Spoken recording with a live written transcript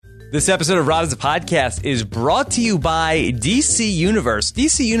This episode of Rob's Podcast is brought to you by DC Universe.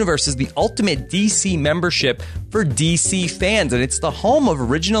 DC Universe is the ultimate DC membership for DC fans, and it's the home of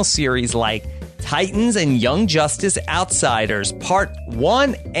original series like Titans and Young Justice Outsiders, Part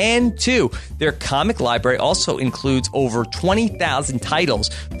 1 and 2. Their comic library also includes over 20,000 titles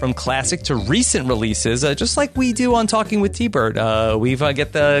from classic to recent releases, just like we do on Talking with T-Bird. We've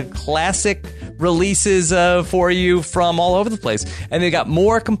get the classic releases for you from all over the place. And they've got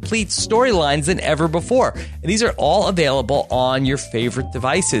more complete storylines than ever before. And these are all available on your favorite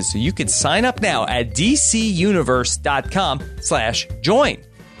devices. So you can sign up now at dcuniverse.com/join.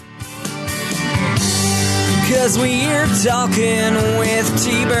 Cause we're talking with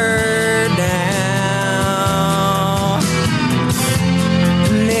T-Bird now.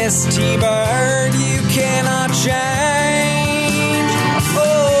 Miss T-Bird, you cannot change.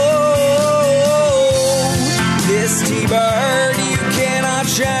 Oh, this T-Bird, you cannot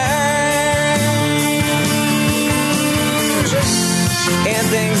change. And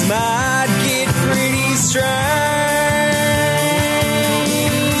things might get pretty strange.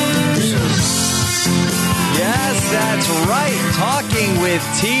 That's right. Talking with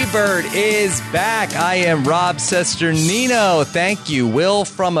T-Bird is back. I am Rob Sesternino. Thank you, Will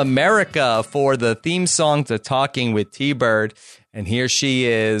from America, for the theme song to Talking with T-Bird. And here she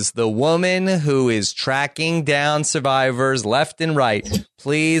is, the woman who is tracking down survivors left and right.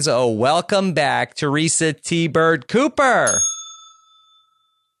 Please, welcome back, Teresa T-Bird Cooper.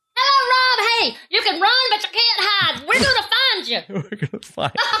 Hello, Rob. Hey, you can run, but you can't hide. We're going to find you. We're going to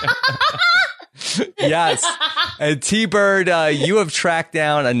find you. Yes. And T-Bird, you have tracked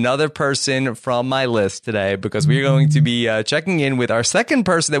down another person from my list today because we're going to be checking in with our second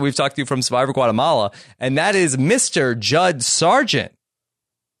person that we've talked to from Survivor Guatemala, and that is Mr. Judd Sargent.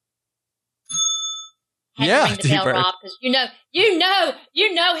 Yeah, T-Bird. Rob, because you know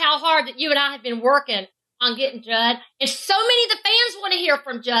how hard that you and I have been working on getting Judd, and so many of the fans want to hear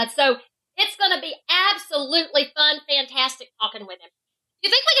from Judd. So it's going to be absolutely fun, fantastic talking with him. You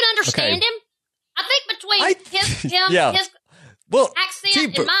think we can understand him? I think between his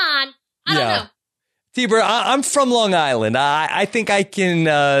accent and mine, I don't know. T-Bird, I'm from Long Island. I think I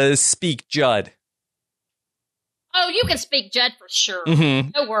can speak Judd. Oh, you can speak Judd for sure.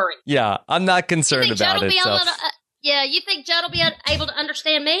 Mm-hmm. No worry. Yeah, I'm not concerned about it. You think Judd will be able to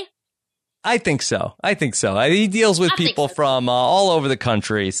understand me? I think so. He deals with people from all over the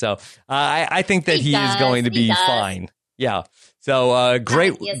country, so I think that he is going to be fine. Yeah. So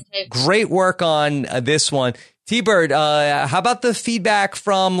great work on this one. T-Bird, how about the feedback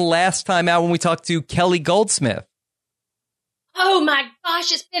from last time out when we talked to Kelly Goldsmith? Oh my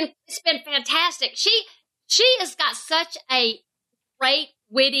gosh, it's been fantastic. She has got such a great,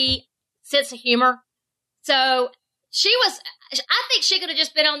 witty sense of humor. So I think she could have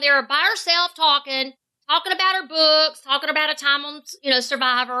just been on there by herself talking about her books, talking about a time on,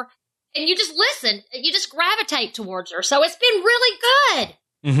 Survivor. And you just listen. You just gravitate towards her. So it's been really good.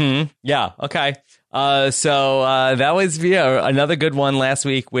 Mm-hmm. Yeah. Okay. So that was another good one last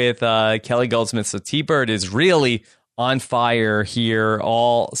week with Kelly Goldsmith. So T-Bird is really on fire here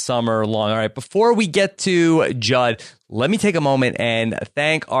all summer long. All right. Before we get to Judd, let me take a moment and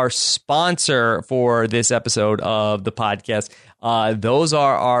thank our sponsor for this episode of the podcast. Those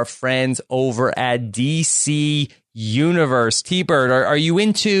are our friends over at DC Universe. T-Bird, are you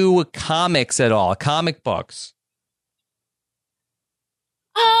into comics at all? Comic books?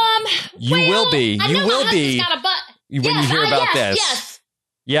 You will be. You will be when you hear about this.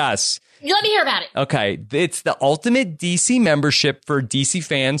 Yes. Let me hear about it. Okay. It's the ultimate DC membership for DC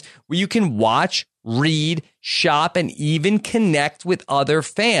fans where you can watch, read, shop, and even connect with other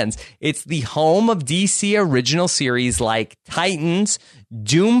fans. It's the home of DC original series like Titans,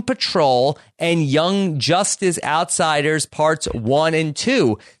 Doom Patrol, and Young Justice Outsiders Parts 1 and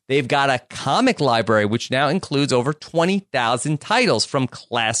 2. They've got a comic library, which now includes over 20,000 titles from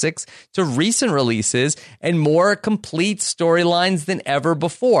classics to recent releases and more complete storylines than ever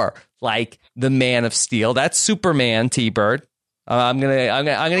before, like The Man of Steel. That's Superman, T-Bird. I'm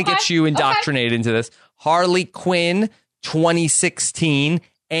gonna get you indoctrinated into this. Harley Quinn 2016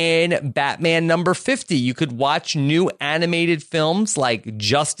 and Batman number 50. You could watch new animated films like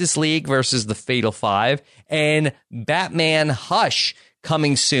Justice League versus the Fatal Five and Batman Hush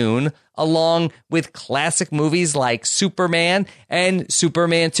coming soon, along with classic movies like Superman and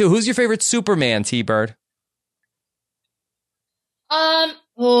Superman 2. Who's your favorite Superman, T-Bird?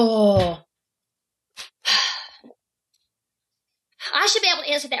 I should be able to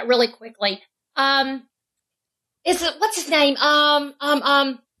answer that really quickly. What's his name? Well,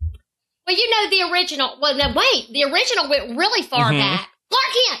 the original. Well, no, wait. The original went really far back.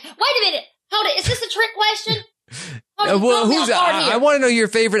 Clark Kent. Wait question? I want to know your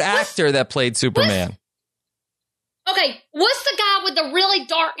favorite actor that played Superman. Okay, what's the guy with the really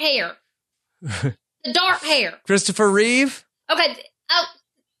dark hair? The dark hair. Christopher Reeve? Okay. All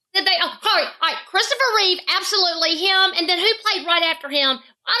right. Christopher Reeve, absolutely him. And then who played right after him?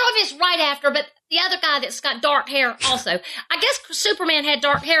 I don't know if it's right after, but the other guy that's got dark hair also. I guess Superman had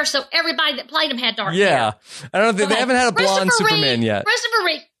dark hair, so everybody that played him had dark hair. Yeah. I don't know. They haven't had a blonde Superman yet. Christopher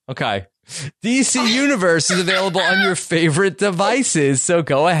Reeve. Okay. DC Universe is available on your favorite devices, so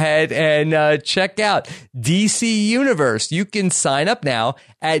go ahead and check out DC Universe. You can sign up now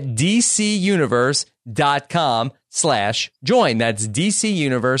at dcuniverse.com/join. That's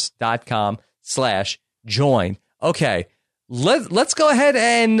dcuniverse.com/join. Okay, let's go ahead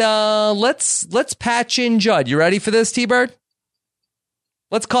and let's patch in Judd. You ready for this, T-Bird?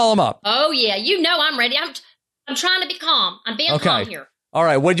 Let's call him up. Oh yeah, you know I'm ready. I'm trying to be calm. I'm being calm here. All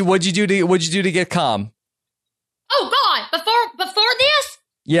right, what'd you do to get calm? Oh God, before this?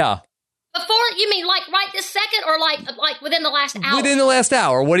 Yeah. Before, you mean like right this second, or like within the last hour? Within the last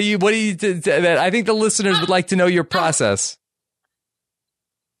hour. What do you that I think the listeners would like to know your process.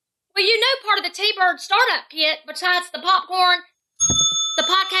 Well, part of the T-Bird startup kit, besides the popcorn, the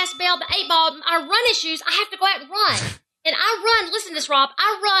podcast bell, the 8-ball, our running shoes, I have to go out and run. And I run, listen to this, Rob,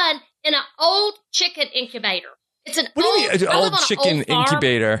 I run in an old chicken incubator. It's an old chicken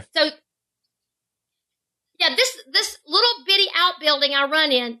incubator. So, yeah, this little bitty outbuilding I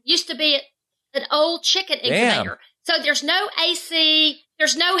run in used to be an old chicken incubator. So there's no AC,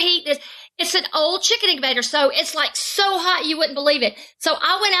 there's no heat. It's an old chicken incubator, so it's like so hot you wouldn't believe it. So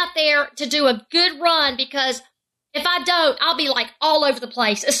I went out there to do a good run, because if I don't, I'll be like all over the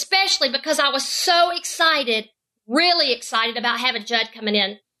place, especially because I was so excited, really excited about having Judd coming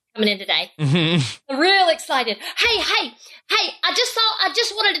in today. Mm-hmm. Real excited. Hey, I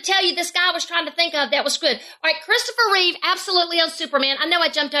just wanted to tell you this guy I was trying to think of that was good. All right, Christopher Reeve, absolutely on Superman. I know I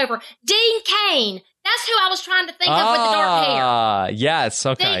jumped over. Dean Cain. That's who I was trying to think of with the dark hair. Yes,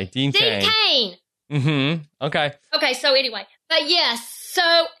 okay. Dean Cain. Mm-hmm. Okay. Okay, so anyway. But yes,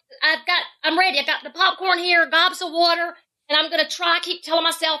 so I'm ready. I got the popcorn here, gobs of water, and I'm gonna keep telling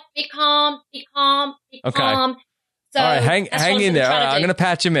myself, be calm, be calm, be calm. So all right, hang in there. All right, I'm going to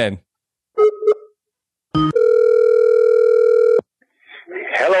patch him in.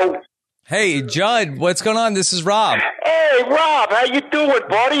 Hello. Hey, Judd, what's going on? This is Rob. Hey, Rob, how you doing,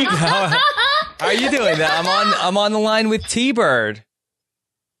 buddy? How are you doing? I'm on the line with T-Bird.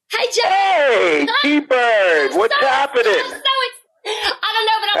 Hey, Judd. Hey, T-Bird, what's happening? I don't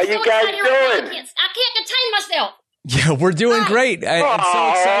know, but I'm how so you guys excited. doing? I can't contain myself. Yeah, we're doing great. I'm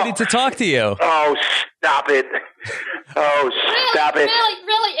so excited to talk to you. Oh, stop it. Stop it.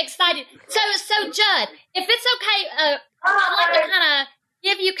 Really excited. So Judd, if it's okay, I'd like to kind of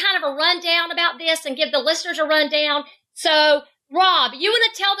give you kind of a rundown about this and give the listeners a rundown. So, Rob, you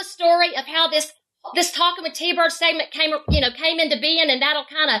want to tell the story of how this Talking with T-Bird segment came into being, and that'll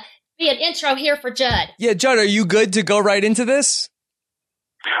kind of be an intro here for Judd. Yeah, Judd, are you good to go right into this?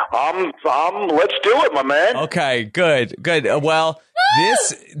 Let's do it, my man. Okay, good. Well,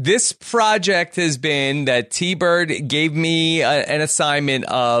 this project has been that T-Bird gave me an assignment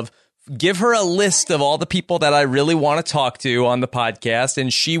of give her a list of all the people that I really want to talk to on the podcast,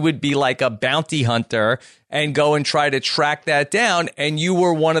 and she would be like a bounty hunter and go and try to track that down. And you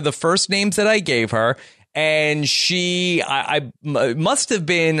were one of the first names that I gave her. And I must have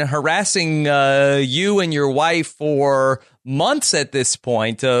been harassing you and your wife for months at this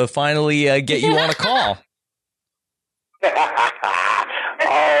point to finally get you on a call.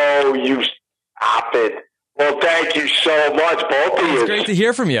 Oh, you stop it. Well, thank you so much, both of you. It's great to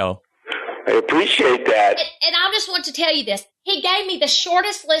hear from you. I appreciate that. And I just want to tell you this. He gave me the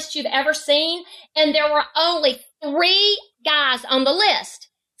shortest list you've ever seen, and there were only 3 guys on the list.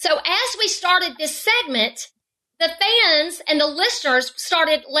 So as we started this segment, the fans and the listeners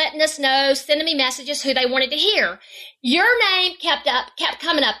started letting us know, sending me messages who they wanted to hear. Your name kept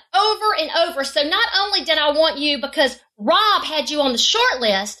coming up over and over. So not only did I want you because Rob had you on the short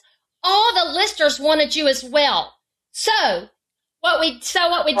list, all the listeners wanted you as well. So what we did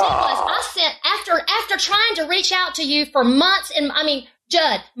was I sent after trying to reach out to you for months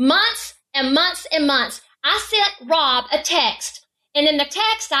Judd, months and months and months, I sent Rob a text. And in the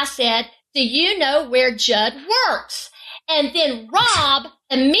text, I said, do you know where Judd works? And then Rob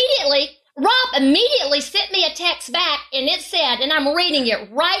immediately sent me a text back, and it said, and I'm reading it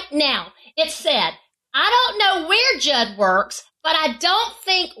right now, it said, I don't know where Judd works, but I don't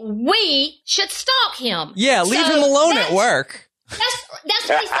think we should stalk him. Yeah, leave him alone at work. That's what he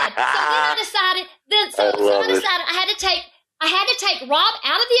said. So then I decided, I I had to take Rob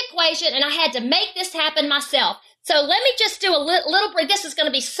out of the equation, and I had to make this happen myself. So let me just do a little brief. This is going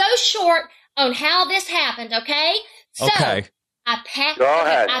to be so short on how this happened, okay? So Okay. Go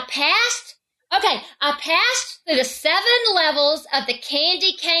ahead. I passed through the 7 levels of the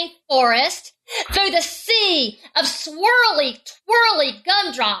candy cane forest, through the sea of swirly, twirly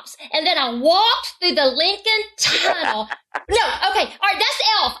gumdrops, and then I walked through the Lincoln Tunnel. No, okay, all right, that's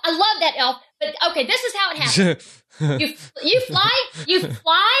Elf. I love that Elf. But okay, this is how it happened. you fly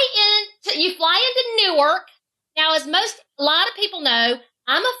into Newark. Now, as a lot of people know,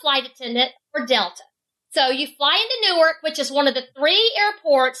 I'm a flight attendant for Delta. So you fly into Newark, which is one of the 3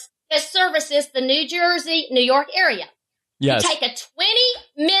 airports that services the New Jersey, New York area. Yes. You take a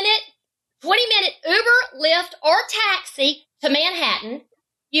 20-minute Uber, Lyft, or taxi to Manhattan.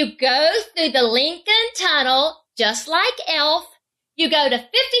 You go through the Lincoln Tunnel, just like Elf. You go to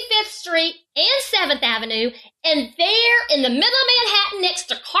 55th Street and 7th Avenue, and there in the middle of Manhattan next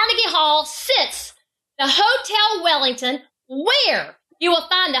to Carnegie Hall sits the Hotel Wellington, where you will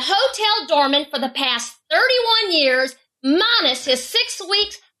find the hotel doorman for the past 31 years, minus his 6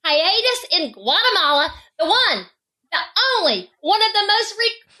 weeks hiatus in Guatemala, the one, the only, one of the most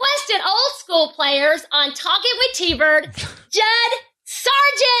requested old school players on Talking with T-Bird, Judd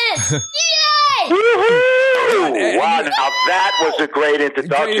Sargent! Yay! Woohoo! Wow, now that was a great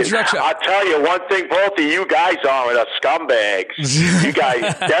introduction. Great introduction. I'll tell you one thing, both of you guys are scumbags. You guys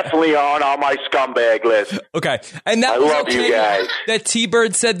definitely aren't on my scumbag list. Okay. And that I was love okay you guys. that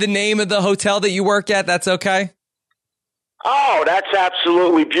T-Bird said the name of the hotel that you work at. That's okay? Oh, that's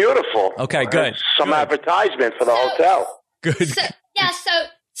absolutely beautiful. Okay, good. Some Good. advertisement for the hotel. Good.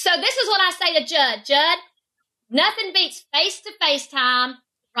 So this is what I say to Judd. Judd, nothing beats face-to-face time,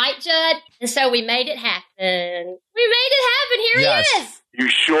 right, Judd? And so we made it happen. We made it happen. Here Yes. he is. You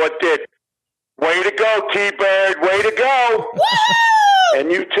sure did. Way to go, T-Bird. Way to go. Woo!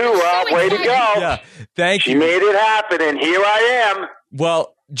 And you too, Rob. So Way to excited. go. Yeah. Thank She you. made it happen, and here I am.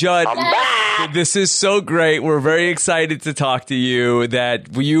 Well, Judd, I'm back. this is so great. We're very excited to talk to you.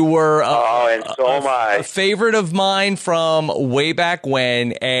 That you were And so am I. a favorite of mine from way back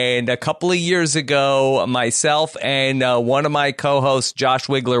when. And a couple of years ago, myself and one of my co-hosts, Josh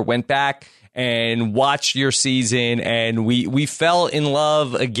Wigler, went back and watched your season. And we fell in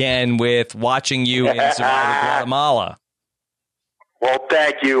love again with watching you in Survivor Guatemala. Well,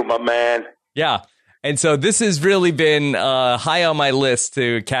 thank you, my man. Yeah. And so this has really been high on my list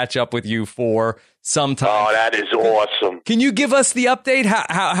to catch up with you for some time. Oh, that is awesome. Can you give us the update?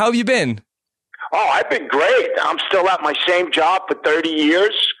 How have you been? Oh, I've been great. I'm still at my same job for 30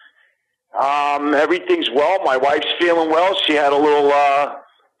 years. Everything's well. My wife's feeling well. She had a little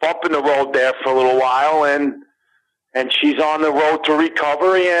bump in the road there for a little while, and she's on the road to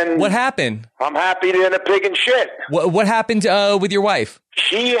recovery. And What happened? I'm happy to end a pig in shit. What happened with your wife?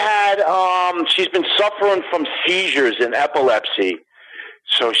 She had, she's been suffering from seizures and epilepsy.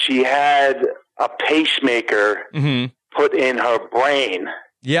 So she had a pacemaker put in her brain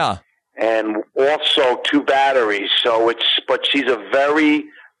Yeah. and also 2 batteries. But she's a very,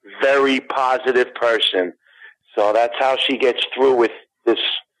 very positive person. So that's how she gets through with this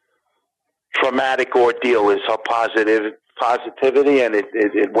traumatic ordeal, is her positivity, and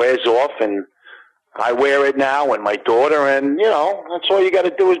it wears off, and I wear it now, and my daughter, and, that's all you got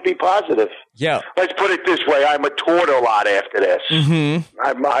to do is be positive. Yeah. Let's put it this way. I matured a lot after this.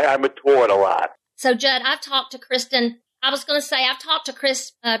 I matured a lot. So, Judd, I've talked to Kristen. I was going to say I've talked to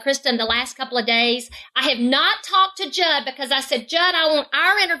Kristen the last couple of days. I have not talked to Judd because I said, Judd, I want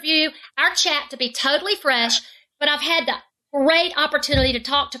our interview, our chat to be totally fresh, but I've had the great opportunity to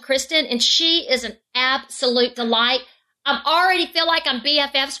talk to Kristen, and she is an absolute delight. I already feel like I'm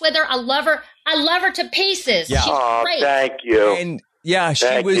BFFs with her. I love her. I love her to pieces. Yeah. She's great. Thank you. And yeah, she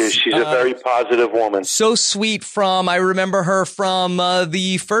Thank was. you. She's a very positive woman. So sweet. I remember her from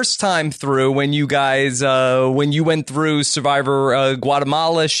the first time through when you guys, when you went through Survivor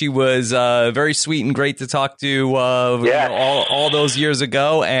Guatemala. She was very sweet and great to talk to. All those years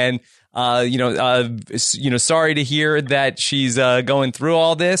ago, and sorry to hear that she's going through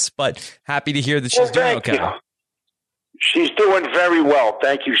all this, but happy to hear that she's doing okay. You. She's doing very well.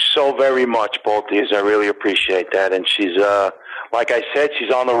 Thank you so very much, both of you. I really appreciate that. And she's, like I said,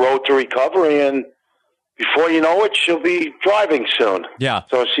 she's on the road to recovery, and before you know it, she'll be driving soon. Yeah.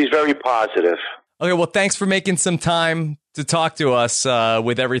 So she's very positive. Okay, well, thanks for making some time to talk to us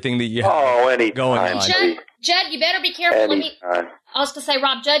with everything that you have anytime. going on. And Judd, you better be careful. I was going to say,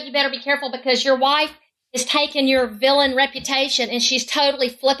 Rob, Judd, you better be careful because your wife is taking your villain reputation, and she's totally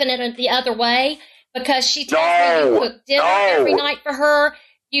flipping it the other way. Because she tells me you cook dinner every night for her.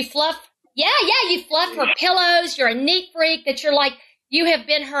 You fluff Yeah, you fluff her pillows. You're a neat freak that you're like, you have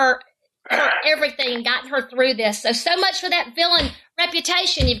been her everything and gotten her through this. So much for that villain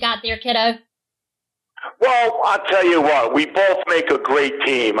reputation you've got there, kiddo. Well, I'll tell you what, we both make a great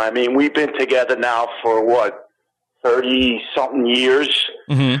team. I mean, we've been together now for 30-something years.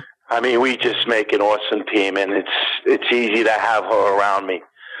 Mm-hmm. I mean, we just make an awesome team, and it's easy to have her around me.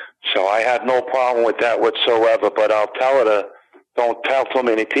 So I have no problem with that whatsoever, but I'll tell her to don't tell too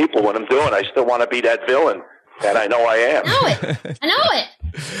many people what I'm doing. I still want to be that villain that I know I am. I know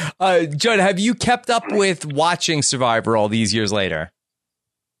it. Judd, have you kept up with watching Survivor all these years later?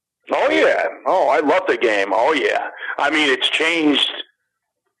 Oh, yeah. Oh, I love the game. Oh, yeah. I mean, it's changed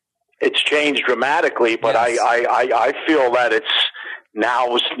dramatically, but Yes. I feel that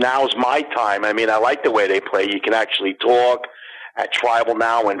now's my time. I mean, I like the way they play. You can actually talk at Tribal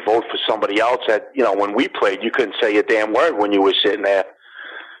now and vote for somebody else. When we played, you couldn't say a damn word when you were sitting there.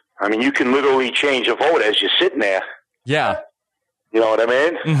 I mean, you can literally change a vote as you're sitting there. Yeah. You know what I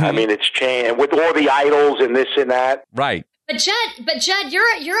mean? Mm-hmm. I mean, it's changed with all the idols and this and that. Right. But Judd,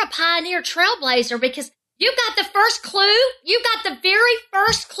 you're a pioneer trailblazer because you got the first clue. You got the very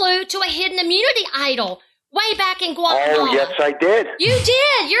first clue to a hidden immunity idol way back in Guatemala. Oh, yes, I did. You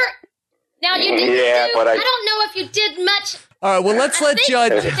did. You didn't. Yeah, but I don't know if you did much. All right. Well, let's let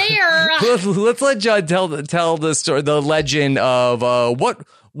Judd. Let's let Judd tell the story, the legend of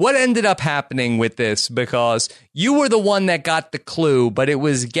what ended up happening with this, because you were the one that got the clue, but it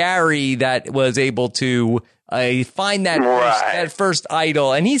was Gary that was able to find that first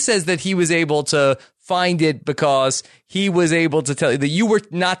idol, and he says that he was able to find it because he was able to tell you that you were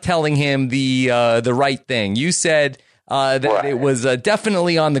not telling him the right thing. You said that it was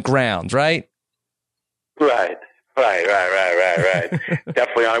definitely on the ground, right? Right.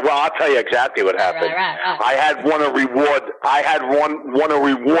 Definitely on. Well, I'll tell you exactly what happened. Right. I had won a reward. I had won a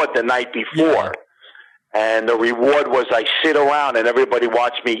reward the night before, and the reward was I sit around and everybody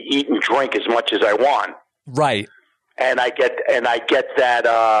watch me eat and drink as much as I want. Right. And I get that.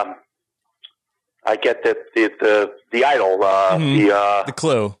 I get the idol. The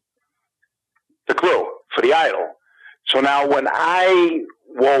clue. The clue for the idol. So now when I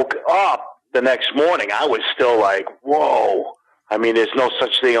woke up the next morning, I was still like, whoa. I mean, there's no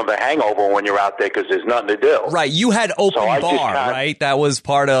such thing of a hangover when you're out there because there's nothing to do. Right. You had open bar, right? That was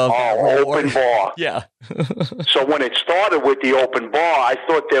part of... open bar. Yeah. So when it started with the open bar, I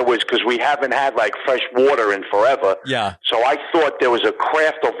thought there was, because we haven't had like fresh water in forever. Yeah. So I thought there was a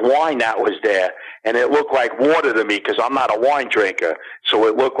craft of wine that was there. And it looked like water to me because I'm not a wine drinker. So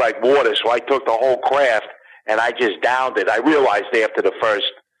it looked like water. So I took the whole craft and I just downed it. I realized after the first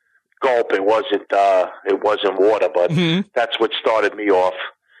gulp it wasn't water, but that's what started me off.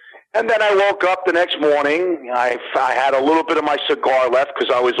 And then I woke up the next morning. I had a little bit of my cigar left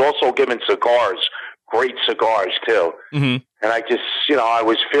because I was also given cigars, great cigars too. Mm-hmm. And I just, I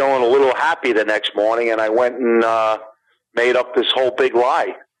was feeling a little happy the next morning, and I went and made up this whole big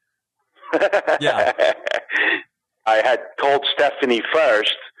lie. Yeah. I had told Stephanie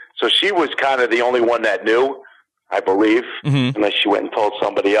first, so she was kind of the only one that knew, I believe, unless she went and told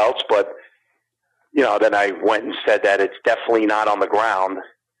somebody else. But, then I went and said that it's definitely not on the ground.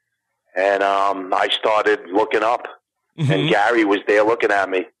 And I started looking up, and Gary was there looking at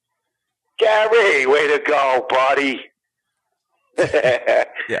me. Gary, way to go, buddy.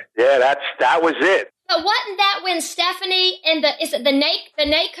 Yeah, that was it. But wasn't that when Stephanie and the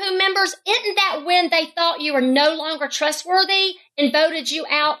NACU members, isn't that when they thought you were no longer trustworthy and voted you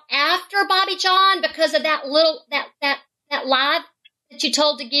out after Bobby John because of that that lie that you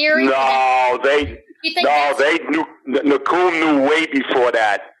told to Gary? Nicole knew way before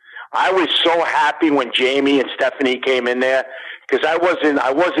that. I was so happy when Jamie and Stephanie came in there because I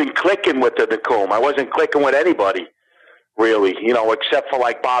wasn't clicking with the Nicole. I wasn't clicking with anybody. Really, except for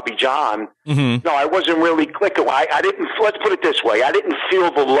like Bobby John. Mm-hmm. No, I wasn't really clicking. I didn't, let's put it this way. I didn't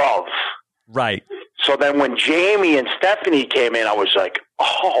feel the love. Right. So then when Jamie and Stephanie came in, I was like,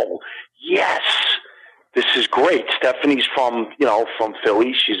 oh, yes, this is great. Stephanie's from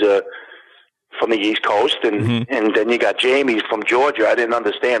Philly. She's from the East Coast. And then you got Jamie from Georgia. I didn't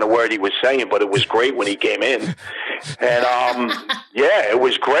understand a word he was saying, but it was great when he came in. And, it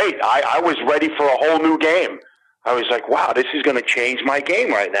was great. I was ready for a whole new game. I was like, wow, this is going to change my game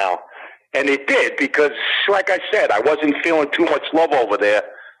right now. And it did because, like I said, I wasn't feeling too much love over there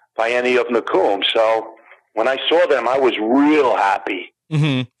by any of Nakum. So when I saw them, I was real happy.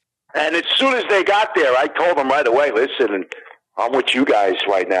 Mm-hmm. And as soon as they got there, I told them right away, listen, I'm with you guys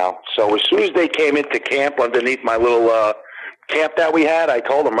right now. So as soon as they came into camp underneath my little camp that we had, I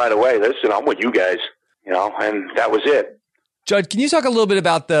told them right away, listen, I'm with you guys, and that was it. Judd, can you talk a little bit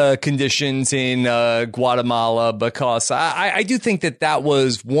about the conditions in Guatemala? Because I do think that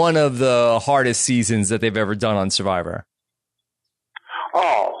was one of the hardest seasons that they've ever done on Survivor.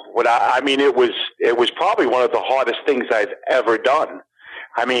 Oh, I mean, it was probably one of the hardest things I've ever done.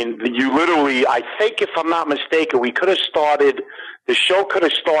 I mean, you literally, I think if I'm not mistaken, the show could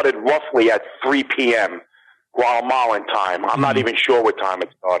have started roughly at 3 p.m. Guatemalan time. I'm not even sure what time it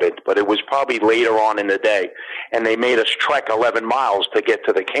started, but it was probably later on in the day. And they made us trek 11 miles to get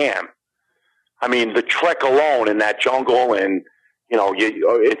to the camp. I mean, the trek alone in that jungle, and,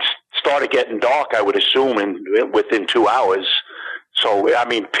 it started getting dark, I would assume, within 2 hours. So, I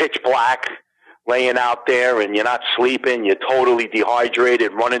mean, pitch black, laying out there, and you're not sleeping. You're totally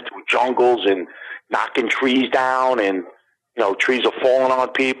dehydrated, running through jungles and knocking trees down, and, trees are falling on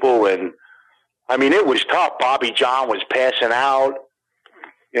people. And, I mean, it was tough. Bobby John was passing out.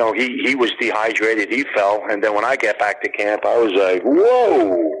 He was dehydrated. He fell. And then when I get back to camp, I was like,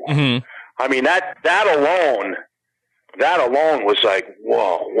 whoa. Mm-hmm. I mean, that alone was like,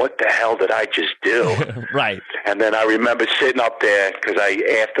 whoa, what the hell did I just do? Right. And then I remember sitting up there because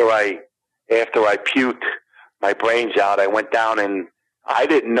after I puked my brains out, I went down, and I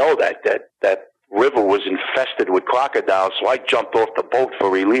didn't know that river was infested with crocodiles. So I jumped off the boat for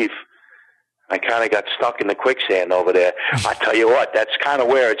relief. I kind of got stuck in the quicksand over there. I tell you what, that's kind of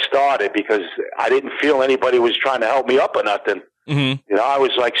where it started, because I didn't feel anybody was trying to help me up or nothing. Mm-hmm. I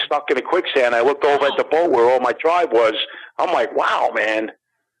was like stuck in a quicksand. I looked over at the boat where all my tribe was. I'm like, wow, man.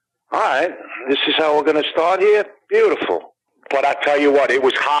 All right, this is how we're going to start here? Beautiful. But I tell you what, it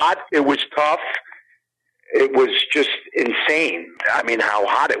was hot. It was tough. It was just insane. I mean, how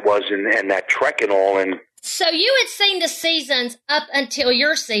hot it was, and that trek and all. And so you had seen the seasons up until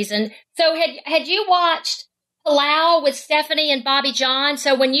your season. So had you watched Palau with Stephanie and Bobby John?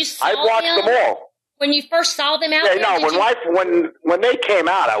 So when you saw I watched them all. When you first saw them out there? When they came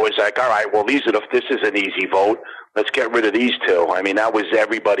out, I was like, all right, well, this is an easy vote. Let's get rid of these two. I mean, that was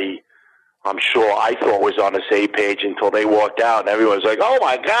everybody, I'm sure, I thought was on the same page until they walked out, and everyone was like, oh,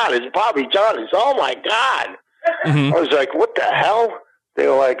 my God, it's Bobby John. Oh, my God. Mm-hmm. I was like, what the hell? They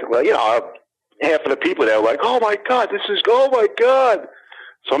were like, well, half of the people there were like, oh, my God, oh, my God.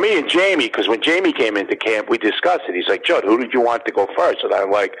 So me and Jamie, because when Jamie came into camp, we discussed it. He's like, Judd, who did you want to go first? And I'm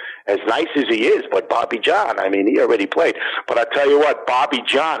like, as nice as he is, but Bobby John, I mean, he already played. But I tell you what, Bobby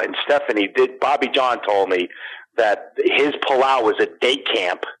John and Stephanie Bobby John told me that his Palau was a day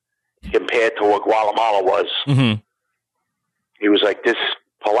camp compared to what Guatemala was. Mm-hmm. He was like, this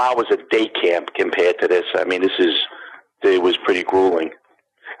Palau was a day camp compared to this. I mean, it was pretty grueling.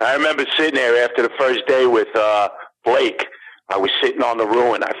 And I remember sitting there after the first day with Blake. I was sitting on the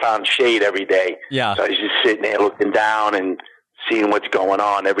ruin. I found shade every day. Yeah. So I was just sitting there looking down and seeing what's going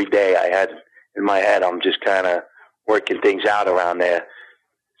on every day. I had in my head, I'm just kind of working things out around there.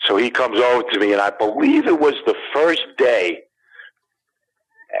 So he comes over to me, and I believe it was the first day.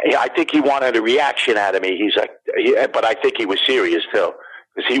 I think he wanted a reaction out of me. He's like, but I think he was serious too,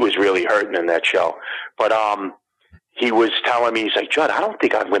 because he was really hurting in that show. But he was telling me, he's like, Judd, I don't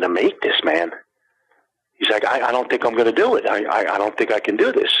think I'm going to make this, man. He's like, I don't think I'm going to do it. I don't think I can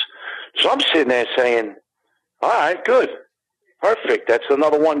do this. So I'm sitting there saying, all right, good. Perfect. That's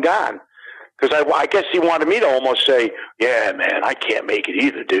another one gone. Because I guess he wanted me to almost say, yeah, man, I can't make it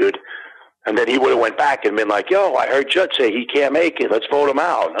either, dude. And then he would have went back and been like, yo, I heard Judd say he can't make it. Let's vote him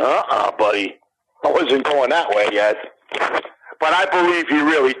out. Buddy. I wasn't going that way yet. But I believe he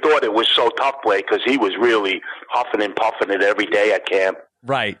really thought it was so tough play, because he was really huffing and puffing it every day at camp.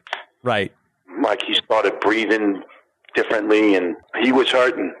 Right. Like he started breathing differently, and he was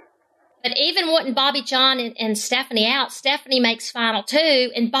hurting. But even wanting Bobby John and Stephanie out, Stephanie makes final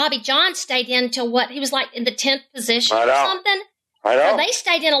 2, and Bobby John stayed in till he was like in the 10th position or something. I know. So they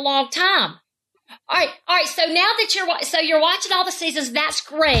stayed in a long time. All right. So now that you're watching all the seasons, that's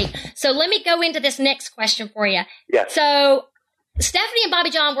great. So let me go into this next question for you. Yeah. So Stephanie and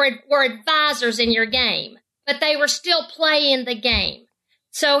Bobby John were advisors in your game, but they were still playing the game.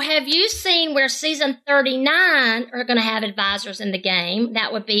 So have you seen where season 39 are going to have advisors in the game?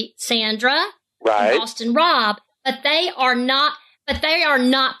 That would be Sandra and Boston Rob, but they are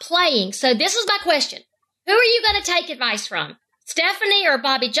not playing. So this is my question. Who are you going to take advice from? Stephanie or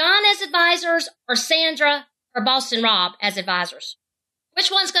Bobby John as advisors, or Sandra or Boston Rob as advisors?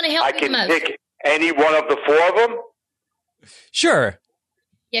 Which one's going to help you the most? I can pick any one of the 4 of them. Sure.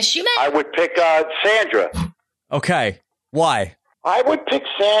 Yes, you may. I would pick Sandra. Okay. Why? I would pick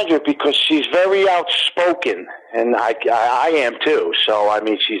Sandra because she's very outspoken, and I am too. So, I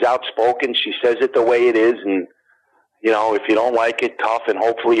mean, she's outspoken. She says it the way it is, and, if you don't like it, tough, and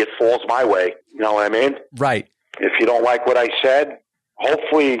hopefully it falls my way. You know what I mean? Right. If you don't like what I said,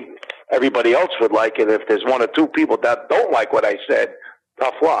 hopefully everybody else would like it. If there's one or two people that don't like what I said,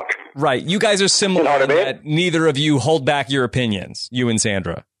 tough luck. Right. You guys are similar, You know what I mean? that neither of you hold back your opinions, you and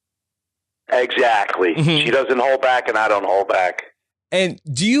Sandra. Exactly. Mhm. She doesn't hold back, and I don't hold back. And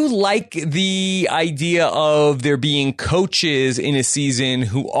do you like the idea of there being coaches in a season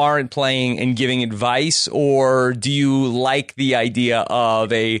who aren't playing and giving advice? Or do you like the idea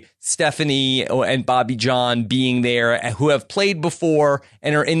of a Stephanie and Bobby John being there who have played before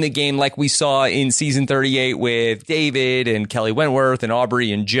and are in the game, like we saw in season 38 with David and Kelly Wentworth and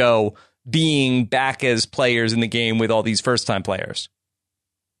Aubrey and Joe being back as players in the game with all these first-time players?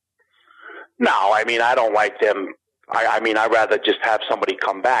 No, I mean, I don't like them. I mean, I'd rather just have somebody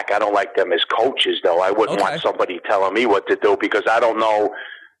come back. I don't like them as coaches, though. I wouldn't Okay. want somebody telling me what to do because I don't know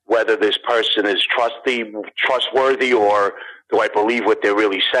whether this person is trustworthy, or do I believe what they're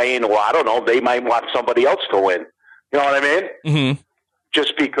really saying? Or I don't know. They might want somebody else to win. You know what I mean? Mm-hmm.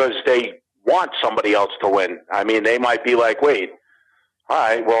 Just because they want somebody else to win. I mean, they might be like, wait, all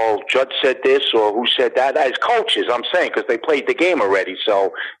right, well, Judd said this or who said that. As coaches, I'm saying, because they played the game already.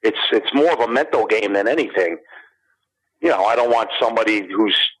 So it's more of a mental game than anything. You know, I don't want somebody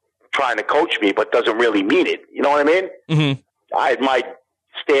who's trying to coach me but doesn't really mean it. You know what I mean? Mm-hmm. It might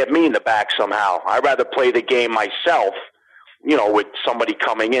stab me in the back somehow. I'd rather play the game myself, you know, with somebody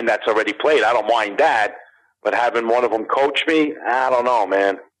coming in that's already played. I don't mind that. But having one of them coach me, I don't know,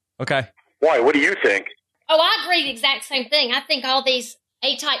 man. Okay. Why? What do you think? Oh, I agree the exact same thing. I think all these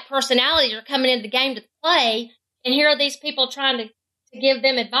A-type personalities are coming into the game to play, and here are these people trying to give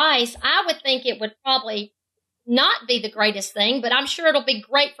them advice. I would think it would probably not be the greatest thing, but I'm sure it'll be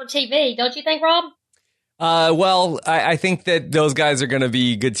great for TV. Don't you think, Rob? Well, I think that those guys are going to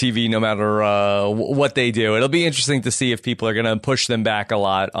be good TV no matter what they do. It'll be interesting to see if people are going to push them back a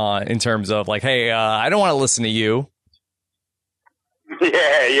lot in terms of like, hey, I don't want to listen to you.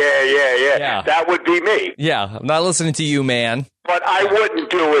 Yeah. That would be me. Yeah, I'm not listening to you, man. But I wouldn't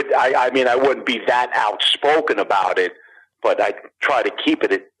do it. I mean, I wouldn't be that outspoken about it, but I try to keep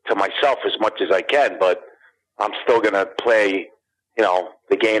it to myself as much as I can. But I'm still going to play, you know,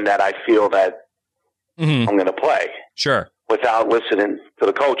 the game that I feel that I'm going to play. Sure. Without listening to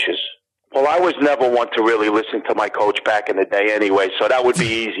the coaches. Well, I was never one to really listen to my coach back in the day anyway, so that would be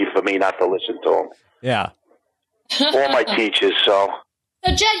easy for me not to listen to him. Yeah. Or my teachers, so.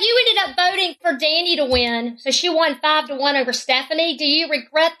 So, Judd, you ended up voting for Danny to win, so she won 5-1 over Stephanie. Do you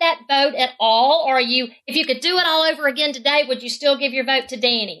regret that vote at all, or if you could do it all over again today, would you still give your vote to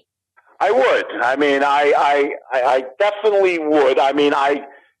Danny? I would. I mean, I definitely would. I mean,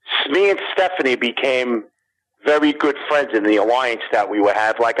 me and Stephanie became very good friends in the alliance that we would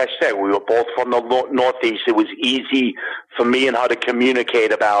have. Like I said, we were both from the Northeast. It was easy for me and her to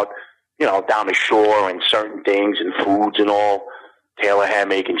communicate about, you know, down the shore and certain things and foods and all. Taylor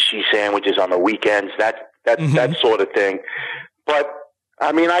ham, egg, and cheese sandwiches on the weekends, that sort of thing. But,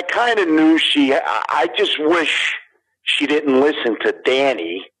 I mean, I kind of knew I just wish she didn't listen to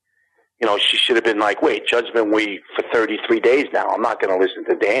Danny. You know, she should have been like, wait, Judd's been weak for 33 days now. I'm not going to listen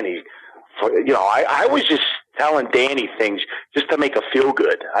to Danny. I was just telling Danny things just to make her feel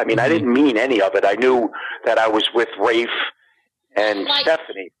good. I mean, I didn't mean any of it. I knew that I was with Rafe and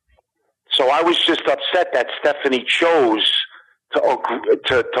Stephanie. So I was just upset that Stephanie chose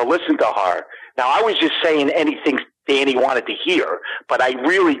to listen to her. Now, I was just saying anything Danny wanted to hear, but I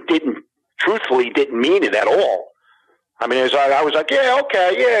really truthfully didn't mean it at all. I mean, I was like, yeah,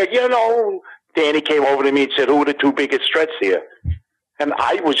 okay, yeah, you know. Danny came over to me and said, who are the two biggest threats here? And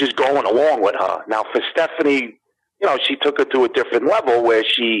I was just going along with her. Now, for Stephanie, you know, she took it to a different level where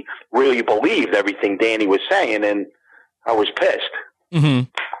she really believed everything Danny was saying, and I was pissed. Mm-hmm.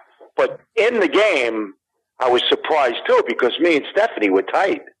 But in the game, I was surprised, too, because me and Stephanie were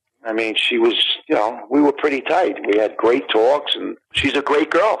tight. I mean, she was, you know, we were pretty tight. We had great talks, and she's a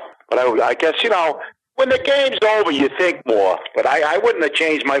great girl. But I guess, you know, when the game's over, you think more. But I wouldn't have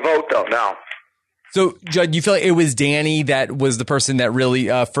changed my vote, though, no. So, Judd, you feel like it was Danny that was the person that really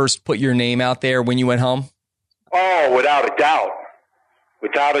first put your name out there when you went home? Oh, without a doubt.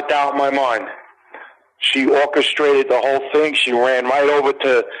 Without a doubt in my mind. She orchestrated the whole thing. She ran right over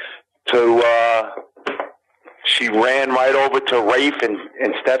to Rafe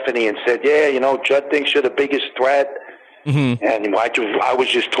and Stephanie and said, yeah, you know, Judd thinks you're the biggest threat. Mm-hmm. And I was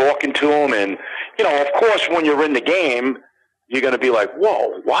just talking to him. And, you know, of course, when you're in the game, you're going to be like,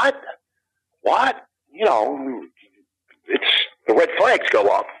 whoa, what? You know, the red flags go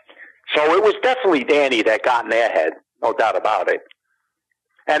up. So it was definitely Danny that got in their head, no doubt about it.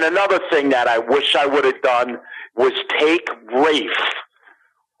 And another thing that I wish I would have done was take Rafe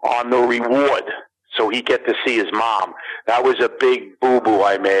on the reward. so he get to see his mom. That was a big boo-boo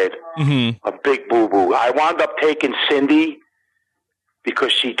I made. Mm-hmm. A big boo-boo. I wound up taking Cindy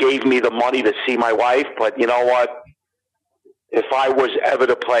because she gave me the money to see my wife. But you know what? If I was ever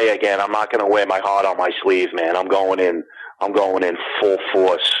to play again, I'm not going to wear my heart on my sleeve, man. I'm going in full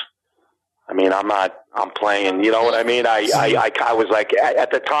force. I mean, I'm playing, you know what I mean? I was like,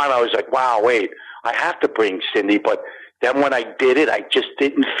 at the time, I was like, wow, wait, I have to bring Cindy. But then when I did it, I just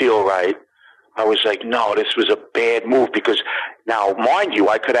didn't feel right. I was like, no, this was a bad move because now, mind you,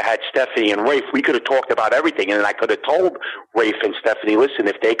 I could have had Stephanie and Rafe. We could have talked about everything. And then I could have told Rafe and Stephanie, listen,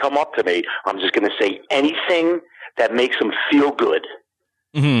 if they come up to me, I'm just going to say anything that makes them feel good.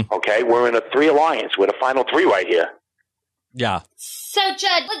 Mm-hmm. Okay? We're in a 3 alliance. We're the final 3 right here. Yeah. So,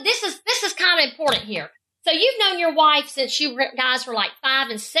 Judd, look, this is kind of important here. So you've known your wife since you guys were like 5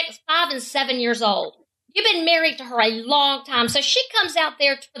 and 7 years old. You've been married to her a long time. So she comes out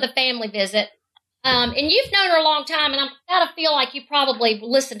there for the family visit. And you've known her a long time, and I gotta feel like you probably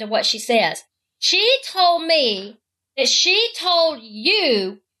listen to what she says. She told me that she told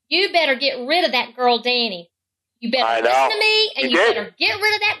you better get rid of that girl, Danny. You better listen to me, and you better get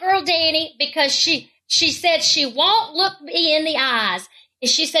rid of that girl, Danny, because she said she won't look me in the eyes. And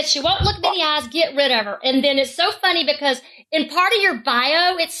she said she won't look me in the eyes, get rid of her. And then it's so funny because in part of your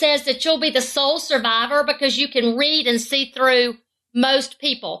bio, it says that you'll be the sole survivor because you can read and see through most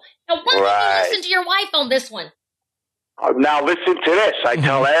people. Now, why don't you listen to your wife on this one? Now, listen to this. I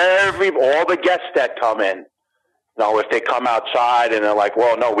tell all the guests that come in, if they come outside and they're like,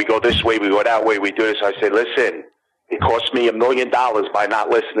 well, no, we go this way, we go that way, we do this. I say, listen, it cost me $1 million by not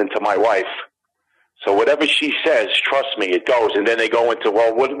listening to my wife. So whatever she says, trust me, it goes. And then they go into,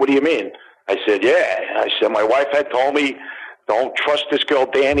 well, what do you mean? I said, yeah. I said, my wife had told me, don't trust this girl,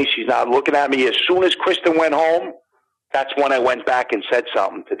 Danny. She's not looking at me. As soon as Kristen went home, that's when I went back and said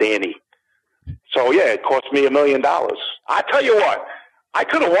something to Danny. So, yeah, it cost me $1 million. I tell you what, I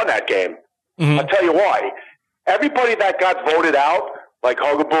could have won that game. Mm-hmm. I'll tell you why. Everybody that got voted out, like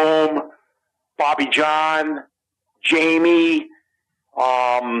Hugaboom, Bobby John, Jamie,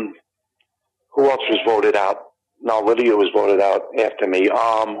 who else was voted out? No, Lydia was voted out after me.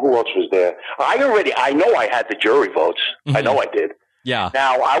 Who else was there? I know I had the jury votes. Mm-hmm. I know I did. Yeah.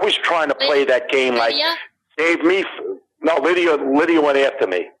 Now, I was trying to play that game like, save me. Lydia went after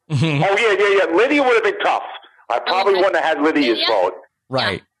me. Mm-hmm. Oh, yeah. Lydia would have been tough. I probably wouldn't have had Lydia's vote.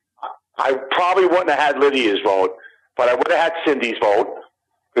 Right. I probably wouldn't have had Lydia's vote, but I would have had Cindy's vote.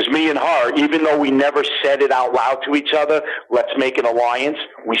 Because me and her, even though we never said it out loud to each other, let's make an alliance,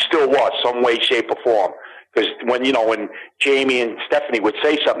 we still was, some way, shape, or form. Because when Jamie and Stephanie would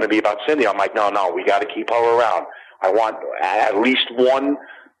say something to me about Cindy, I'm like, no, we got to keep her around. I want at least one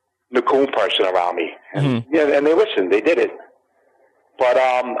Nakoon person around me. And, and they listened. They did it. But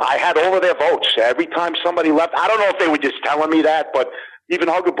I had all of their votes. Every time somebody left, I don't know if they were just telling me that, but even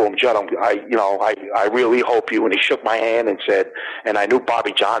Hugaboom, Judd, I really hope you. And he shook my hand and said, and I knew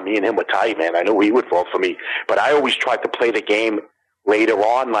Bobby John, me and him were tight, man. I knew he would vote for me. But I always tried to play the game later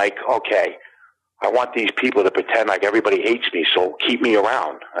on, like, okay, I want these people to pretend like everybody hates me, so keep me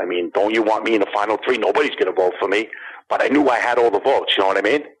around. I mean, don't you want me in the final 3? Nobody's going to vote for me. But I knew I had all the votes, you know what I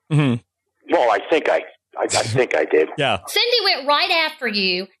mean? Mm-hmm. Well, I think I did. Yeah. Cindy went right after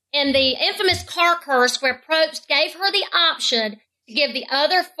you in the infamous car curse where Probst gave her the option to give the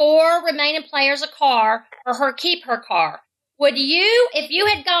other 4 remaining players a car or her keep her car. Would you, if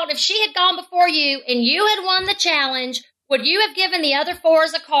she had gone before you and you had won the challenge, would you have given the other 4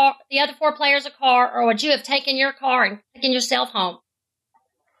 players a car, or would you have taken your car and taken yourself home?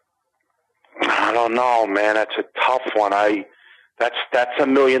 I don't know, man. That's a tough one. That's $1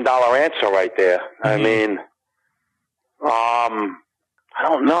 million answer right there. Mm-hmm. I mean, I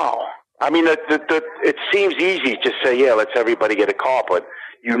don't know. I mean, it seems easy to say, yeah, let's everybody get a car, but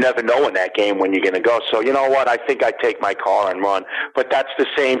you never know in that game when you're going to go. So, you know what? I think I'd take my car and run. But that's the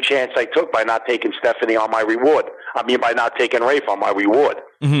same chance I took by not taking Stephanie on my reward. I mean, by not taking Rafe on my reward.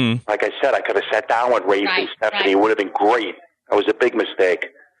 Mm-hmm. Like I said, I could have sat down with Rafe and Stephanie. Right. It would have been great. That was a big mistake.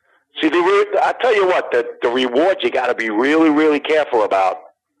 See, I tell you what, the rewards you got to be really, really careful about.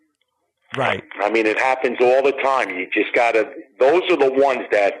 Right. I mean, it happens all the time. You just got to. Those are the ones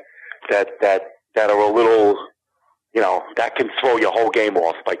that are a little, that can throw your whole game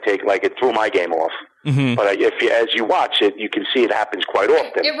off. Like it threw my game off. Mm-hmm. But as you watch it, you can see it happens quite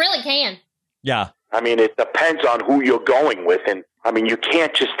often. It really can. Yeah. I mean, it depends on who you're going with, and I mean, you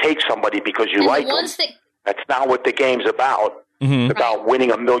can't just take somebody because you like them. That's not what the game's about. Mm-hmm. It's about winning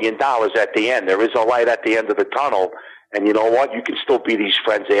 $1 million at the end. There is a light at the end of the tunnel, and you know what? You can still be these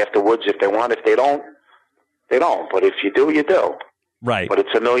friends afterwards if they want. If they don't, they don't. But if you do, you do. Right. But it's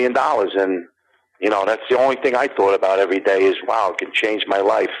 $1 million, and That's the only thing I thought about every day is, wow, it can change my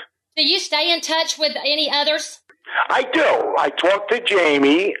life. Do you stay in touch with any others? I do. I talk to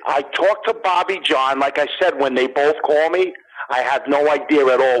Jamie. I talk to Bobby John. Like I said, when they both call me, I have no idea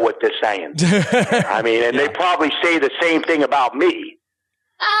at all what they're saying. They probably say the same thing about me.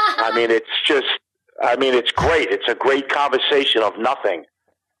 It's great. It's a great conversation of nothing.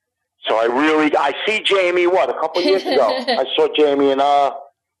 So I see Jamie, a couple years ago. I saw Jamie in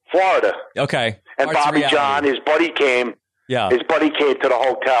Florida. Okay. And Bobby John, his buddy came. Yeah. His buddy came to the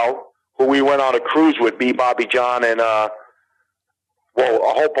hotel, who we went on a cruise with, me, Bobby John, and, a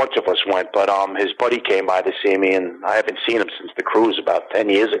whole bunch of us went. But his buddy came by to see me, and I haven't seen him since the cruise about 10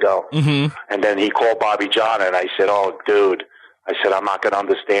 years ago. Mm-hmm. And then he called Bobby John, and I said, oh, dude. I said, I'm not going to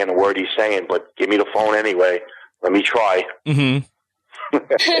understand a word he's saying, but give me the phone anyway. Let me try. Mm-hmm.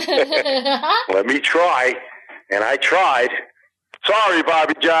 Let me try. And I tried. Sorry,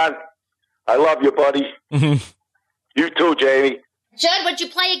 Bobby John. I love you, buddy. Mm-hmm. You too, Jamie. Judd, would you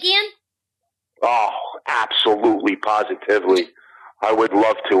play again? Oh, absolutely, positively. I would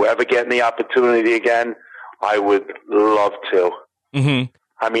love to. Ever getting the opportunity again, I would love to.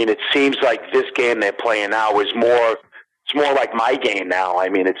 Mm-hmm. It seems like this game they're playing now is more... It's more like my game now.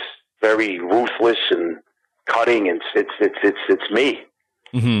 It's very ruthless and cutting, and it's me.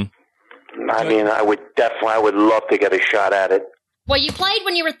 Mm-hmm. I would love to get a shot at it. Well, you played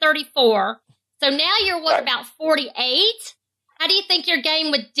when you were 34, so now you're about 48? How do you think your game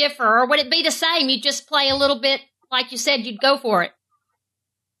would differ, or would it be the same? You'd just play a little bit, like you said, you'd go for it.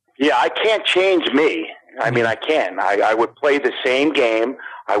 Yeah, I can't change me. I can. I would play the same game.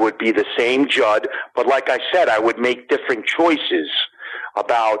 I would be the same Judd. But like I said, I would make different choices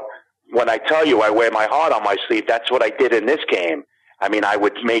about when I tell you I wear my heart on my sleeve. That's what I did in this game. I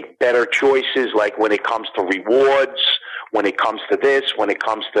would make better choices, like when it comes to rewards, when it comes to this, when it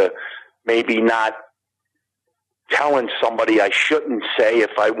comes to maybe not telling somebody I shouldn't say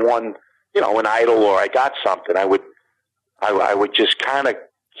if I won, an idol or I got something. I would just kind of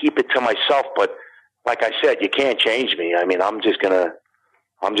keep it to myself. But like I said, you can't change me. I'm just gonna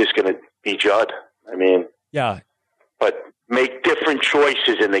be Judd. Yeah. But make different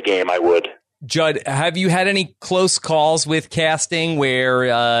choices in the game. I would. Judd, have you had any close calls with casting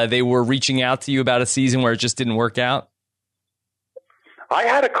where they were reaching out to you about a season where it just didn't work out? I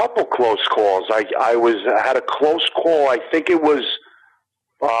had a couple close calls. I had a close call. I think it was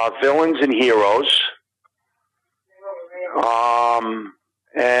Villains and Heroes.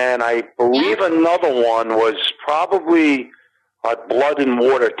 And I believe another one was probably a Blood and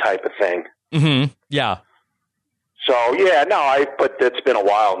Water type of thing. Mm-hmm. Yeah. So, but it's been a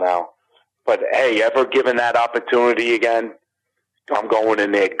while now. But, hey, ever given that opportunity again, I'm going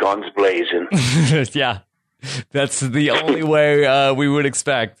in there guns blazing. Yeah. That's the only way we would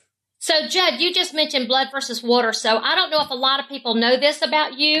expect. So, Judd, you just mentioned Blood versus Water. So I don't know if a lot of people know this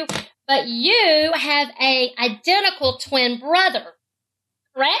about you, but you have a identical twin brother,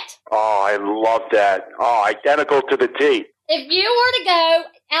 correct? Oh, I love that. Oh, identical to the T. If you were to go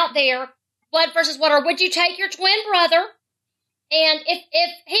out there, Blood versus Water, would you take your twin brother? And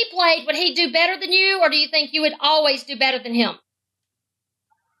if he played, would he do better than you, or do you think you would always do better than him?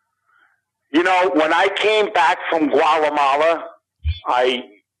 When I came back from Guatemala,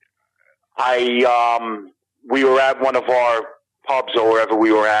 we were at one of our pubs or wherever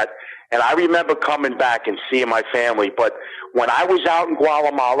we were at, and I remember coming back and seeing my family. But when I was out in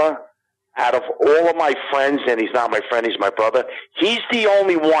Guatemala, out of all of my friends, and he's not my friend, he's my brother, he's the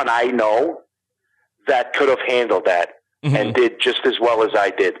only one I know that could have handled that and did just as well as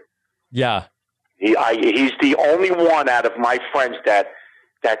I did. Yeah. He's the only one out of my friends that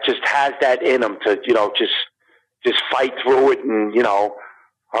just has that in him to, just fight through it and, all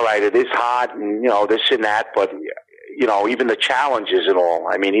right, it is hard and, this and that, but, even the challenges and all.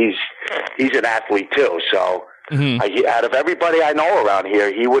 He's an athlete too. So out of everybody I know around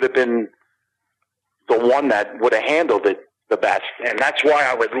here, he would have been the one that would have handled it the best. And that's why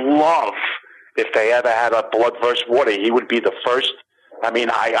I would love if they ever had a Blood versus Water. He would be the first.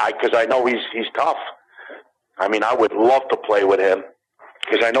 Because I know he's tough. I would love to play with him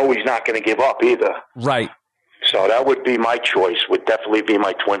because I know he's not going to give up either. Right. So that would be my choice, would definitely be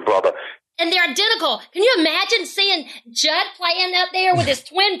my twin brother. And they're identical. Can you imagine seeing Judd playing up there with his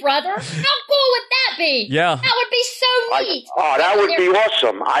twin brother? How cool would that be? Yeah. That would be so neat. That would be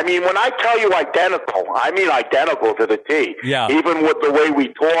awesome. When I tell you identical, I mean identical to the T. Yeah. Even with the way we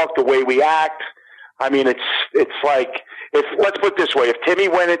talk, the way we act. It's like, let's put it this way. If Timmy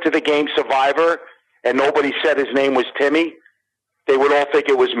went into the game Survivor and nobody said his name was Timmy, they would all think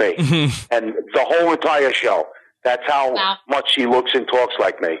it was me. And the whole entire show. That's how much she looks and talks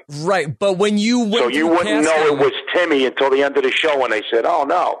like me. Right, but when you went so you wouldn't know it was Timmy until the end of the show when they said, "Oh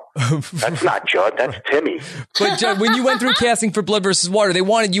no, that's not Judd, that's Timmy." But Judd, when you went through casting for Blood versus Water, they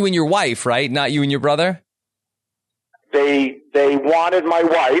wanted you and your wife, right? Not you and your brother. They wanted my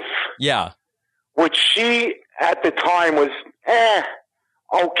wife. Yeah, which she at the time was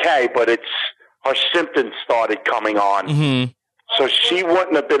okay, but her symptoms started coming on. Mm-hmm. So she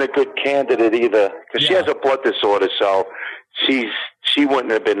wouldn't have been a good candidate either, because she has a blood disorder. So she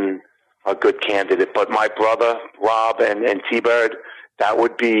wouldn't have been a good candidate. But my brother Rob and T-Bird, that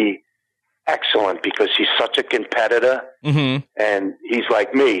would be excellent, because he's such a competitor, and he's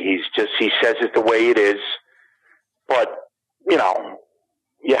like me. He says it the way it is. But you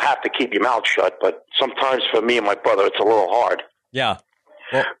have to keep your mouth shut. But sometimes for me and my brother, it's a little hard. Yeah.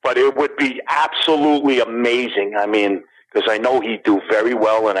 Well, but it would be absolutely amazing. I mean, because I know he'd do very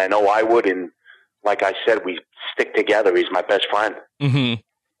well, and I know I would. And like I said, we stick together. He's my best friend. Mm-hmm.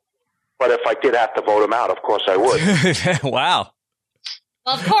 But if I did have to vote him out, of course I would. Wow.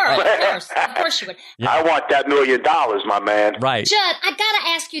 Well, of course you would. Yeah. I want that $1 million, my man. Right. Judd, I got to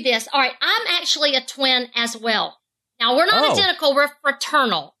ask you this. All right, I'm actually a twin as well. Now, we're not identical. We're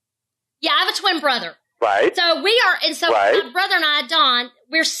fraternal. Yeah, I have a twin brother. Right. So we are, and so my brother and I, Don,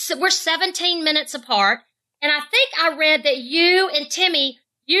 we're 17 minutes apart. And I think I read that you and Timmy,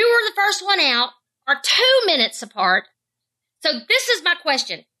 you were the first one out, are 2 minutes apart. So this is my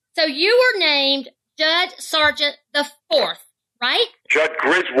question. So you were named Judd Sargent the Fourth, right? Judd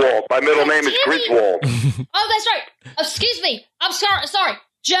Griswold. My middle name is Griswold. Oh, that's right. Excuse me. I'm sorry.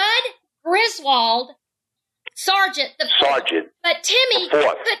 Judd Griswold Sargent the Fourth. Sergeant. But Timmy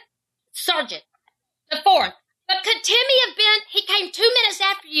Sergeant the Fourth. But could Timmy have been? He came 2 minutes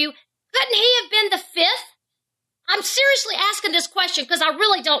after you. Couldn't he have been the fifth? I'm seriously asking this question because I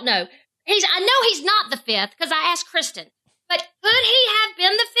really don't know. I know he's not the fifth because I asked Kristen. But could he have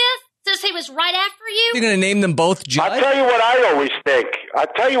been the fifth since he was right after you? You're going to name them both Judd? I'll tell you what I always think. The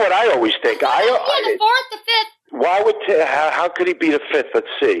fourth, the fifth. Why would how could he be the fifth? Let's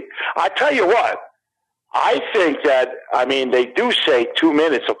see. I tell you what. I think that, I mean, they do say 2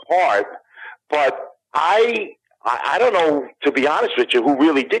 minutes apart, but I don't know, to be honest with you, who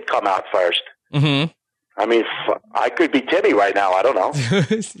really did come out first. Mm-hmm. I mean, I could be Timmy right now. I don't know.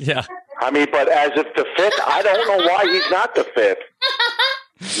 Yeah. I mean, but as if the fifth, I don't know why he's not the fifth.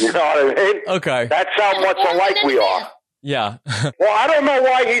 You know what I mean? Okay. That's how much alike we are. Yeah. Well, I don't know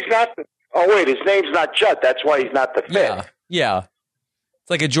why he's not the... Oh, wait, his name's not Judd. That's why he's not the fifth. Yeah. It's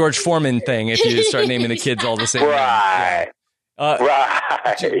like a George Foreman thing if you start naming the kids all the same. Right.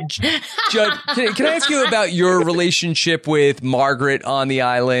 Right. Judd, can I ask you about your relationship with Margaret on the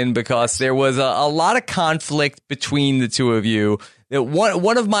island? Because there was a lot of conflict between the two of you.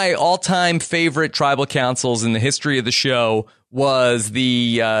 One of my all-time favorite tribal councils in the history of the show was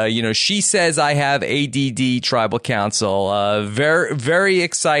the, she says I have ADD tribal council. Very, very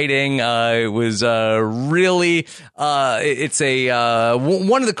exciting. It was really, it's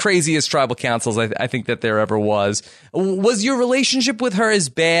one of the craziest tribal councils I think that there ever was. Was your relationship with her as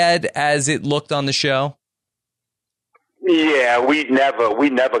bad as it looked on the show? Yeah, we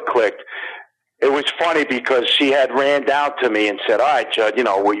never clicked. It was funny because she had ran down to me and said, "All right, Judd,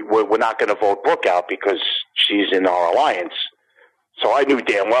 we're not going to vote Brooke out because she's in our alliance." So I knew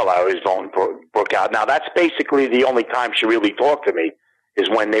damn well I was voting Brooke out. Now, that's basically the only time she really talked to me is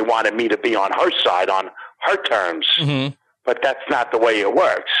when they wanted me to be on her side on her terms. Mm-hmm. But that's not the way it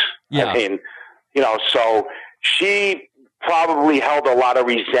works. Yeah. I mean, so she probably held a lot of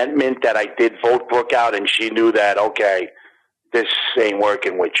resentment that I did vote Brooke out, and she knew that, okay, this ain't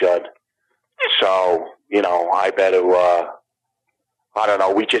working with Judd. So, I better, I don't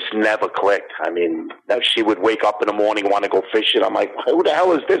know, we just never clicked. I mean, she would wake up in the morning, want to go fishing. I'm like, who the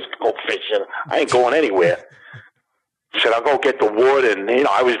hell is this go fishing? I ain't going anywhere. She said, I'll go get the wood. And,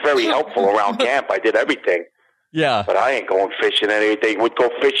 I was very helpful around camp. I did everything. Yeah. But I ain't going fishing. And they would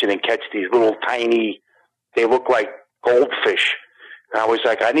go fishing and catch these little tiny, they look like goldfish. And I was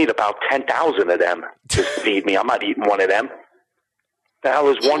like, I need about 10,000 of them to feed me. I'm not eating one of them. The hell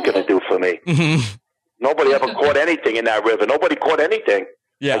is one going to do for me? Mm-hmm. Nobody ever caught anything in that river. Nobody caught anything.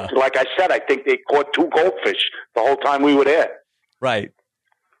 Yeah. Like I said, I think they caught 2 goldfish the whole time we were there. Right.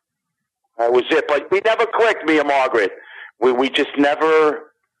 That was it. But we never clicked, me and Margaret. We just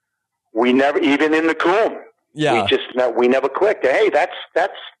never, even in the coon. Yeah. We never clicked. Hey, that's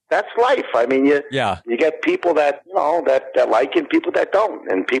life. I mean, you get people that, that like and people that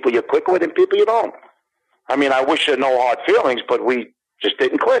don't. And people you click with and people you don't. I mean, I wish there were no hard feelings, but we just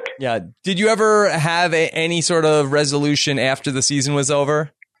didn't click. Yeah. Did you ever have any sort of resolution after the season was over?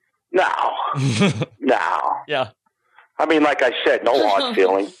 No. No. Yeah. I mean, like I said, no hard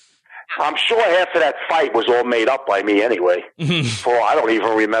feeling. I'm sure half of that fight was all made up by me anyway. For I don't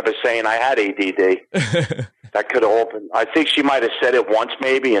even remember saying I had ADD. That could have opened. I think she might have said it once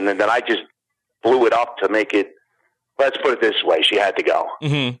maybe, and then I just blew it up to make it. Let's put it this way: she had to go.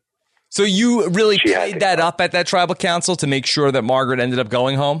 Mm-hmm. So you really played that up at that tribal council to make sure that Margaret ended up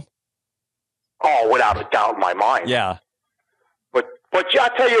going home? Oh, without a doubt in my mind. Yeah. But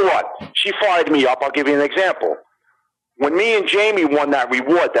I'll tell you what, she fired me up. I'll give you an example. When me and Jamie won that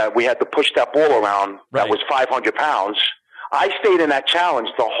reward that we had to push that ball around, that was 500 pounds, I stayed in that challenge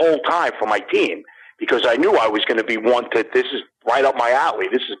the whole time for my team because I knew I was going to be one to, this is right up my alley.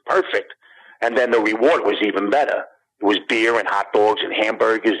 This is perfect. And then the reward was even better. It was beer and hot dogs and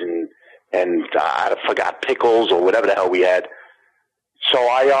hamburgers and I forgot pickles or whatever the hell we had. So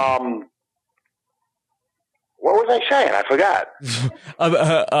what was I saying? I forgot.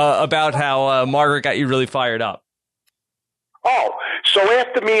 About how Margaret got you really fired up. Oh, so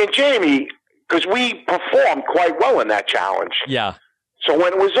after me and Jamie, because we performed quite well in that challenge. Yeah. So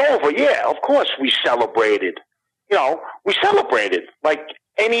when it was over, yeah, of course we celebrated. You know, we celebrated like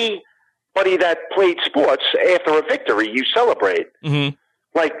anybody that played sports after a victory. You celebrate,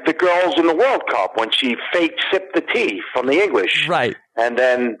 like the girls in the World Cup when she fake sipped the tea from the English, right? And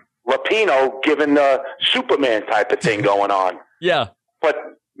then Rapinoe giving the Superman type of thing going on. Yeah. But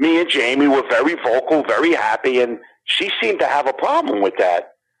me and Jamie were very vocal, very happy, and she seemed to have a problem with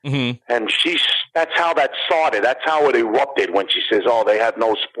that. And that's how that started. That's how it erupted when she says, oh, they have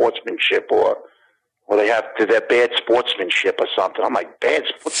no sportsmanship or they're bad sportsmanship or something. I'm like,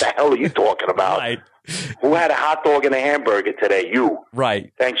 what the hell are you talking about? Right. Who had a hot dog and a hamburger today? You.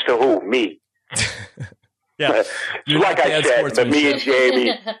 Right. Thanks to who? Me. Yeah. Like I said, but me and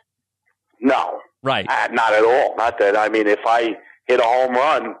Jamie, no. Right. Not at all. Not that, I mean, if I hit a home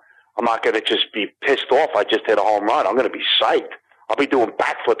run, I'm not going to just be pissed off. I just hit a home run. I'm going to be psyched. I'll be doing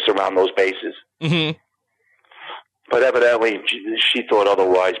backflips around those bases. But evidently, she thought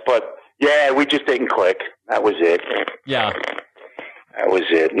otherwise. But, yeah, we just didn't click. That was it. Yeah. That was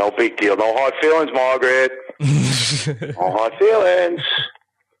it. No big deal. No hard feelings, Margaret. No hard feelings.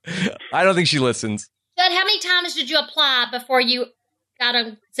 I don't think she listens. Judd, how many times did you apply before you got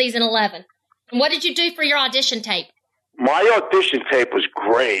on season 11? And what did you do for your audition tape? My audition tape was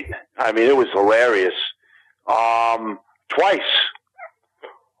great. I mean, it was hilarious. Twice.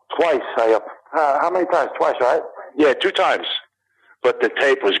 How many times? Twice, right? Yeah, 2 times. But the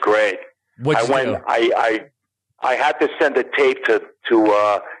tape was great. I had to send a tape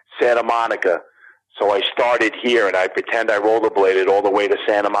to Santa Monica. So I started here, and I pretend I rollerbladed all the way to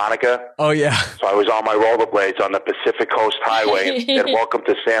Santa Monica. Oh, yeah. So I was on my rollerblades on the Pacific Coast Highway, and welcome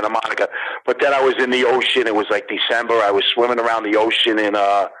to Santa Monica. But then I was in the ocean. It was like December. I was swimming around the ocean in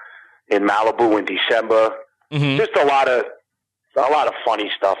Malibu in December. Just a lot of funny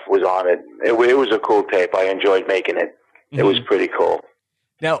stuff was on it. It was a cool tape. I enjoyed making it. It was pretty cool.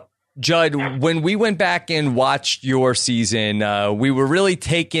 Now, Judd, when we went back and watched your season, we were really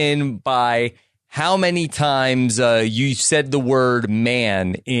taken by how many times you said the word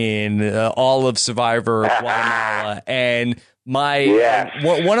man in all of Survivor Guatemala. And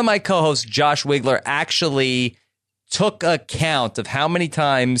one of my co-hosts, Josh Wigler, actually took account of how many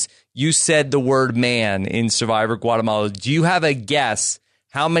times you said the word man in Survivor Guatemala. Do you have a guess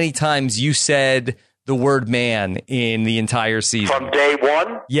how many times you said the word man in the entire season? From day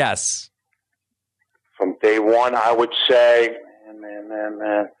one? Yes. From day one, I would say,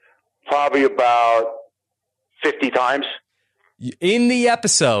 man. Probably about 50 times. In the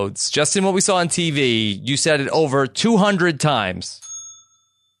episodes, just in what we saw on TV, you said it over 200 times.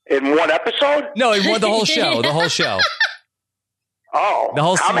 In one episode? No, in the whole show. The whole show. Oh. The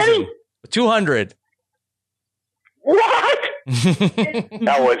whole season. How many? 200. What?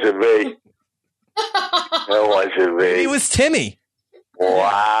 That wasn't me. That wasn't me. It was Timmy.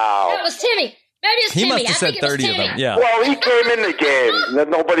 Wow. That was Timmy. Maybe it's Timmy. He must have said 30 of them. Yeah. Well, he came in the game.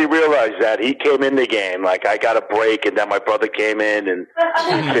 Nobody realized that. He came in the game. Like, I got a break, and then my brother came in, and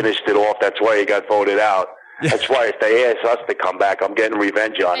he finished it off. That's why he got voted out. That's why if they ask us to come back, I'm getting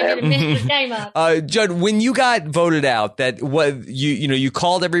revenge on him. Judd, when you got voted out, you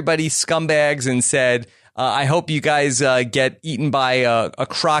called everybody scumbags and said, I hope you guys get eaten by a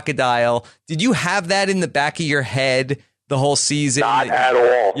crocodile. Did you have that in the back of your head the whole season? Not at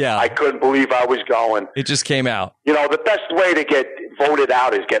all. Yeah. I couldn't believe I was going. It just came out. You know, the best way to get voted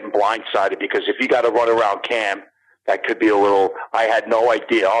out is getting blindsided, because if you got to run around camp, that could be a little, I had no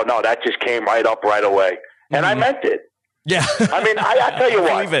idea. Oh, no, that just came right up right away. And I meant it. Yeah. I mean, I tell you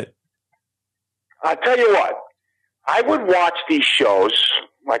what. Believe it. I tell you what. I would watch these shows,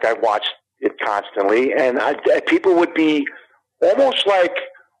 like I watched, it constantly, and people would be almost like,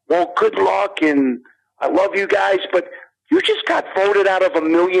 well, good luck, and I love you guys, but you just got voted out of $1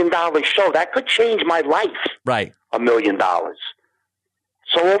 million show. That could change my life. Right. $1 million.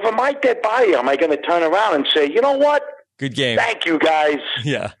 So over my dead body, am I going to turn around and say, you know what? Good game. Thank you, guys.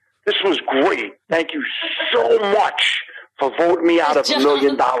 Yeah. This was great. Thank you so much for voting me out of $1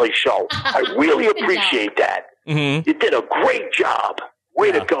 million show. I really appreciate that. Mm-hmm. You did a great job.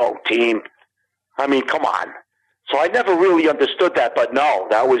 Way to go, team. I mean, come on. So I never really understood that, but no,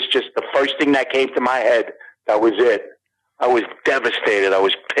 that was just the first thing that came to my head. That was it. I was devastated. I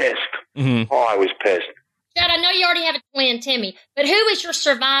was pissed. Mm-hmm. Oh, I was pissed. Judd, I know you already have a twin, Timmy, but who is your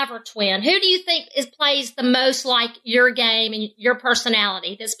survivor twin? Who do you think plays the most like your game and your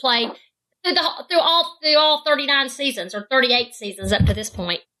personality that's played through all 39 seasons or 38 seasons up to this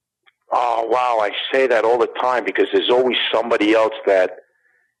point? Oh, wow. I say that all the time because there's always somebody else that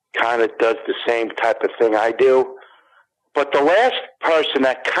kind of does the same type of thing I do. But the last person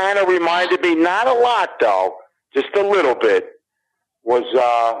that kind of reminded me, not a lot though, just a little bit, was,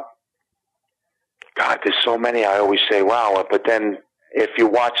 God, there's so many I always say, wow. But then if you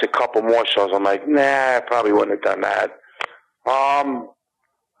watch a couple more shows, I'm like, nah, I probably wouldn't have done that. I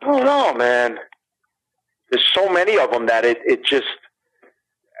don't know, man. There's so many of them that it just,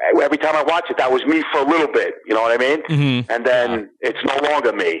 every time I watch it, that was me for a little bit. You know what I mean? Mm-hmm. And then it's no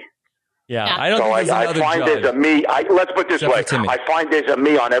longer me. Yeah, Yeah. I don't think there's I another find Judd. there's a me. Let's put it this way. I find there's a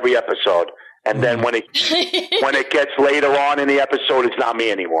me on every episode. And then when it gets later on in the episode, it's not me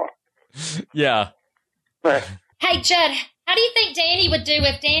anymore. Yeah. Hey, Judd, how do you think Danny would do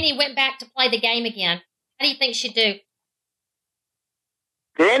if Danny went back to play the game again? How do you think she'd do?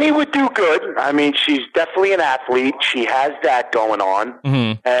 Danny would do good. I mean, she's definitely an athlete. She has that going on.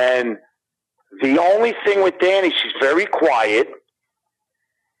 Mm-hmm. And the only thing with Danny, she's very quiet.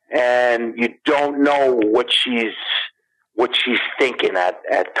 And you don't know what she's thinking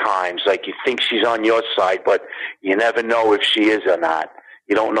at times. Like, you think she's on your side, but you never know if she is or not.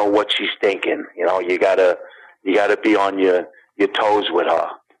 You don't know what she's thinking. You know, you gotta be on your toes with her.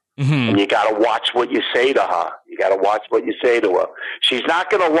 Mm-hmm. And you gotta watch what you say to her. You gotta watch what you say to her. She's not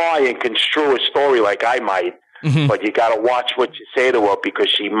gonna lie and construe a story like I might, Mm-hmm. but you gotta watch what you say to her because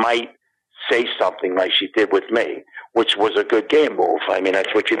she might say something like she did with me, which was a good game move. I mean,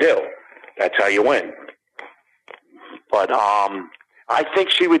 that's what you do. That's how you win. But I think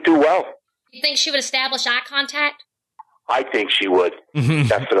she would do well. You think she would establish eye contact? I think she would, Mm-hmm.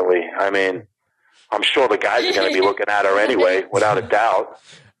 definitely. I mean, I'm sure the guys are going to be looking at her anyway, without a doubt.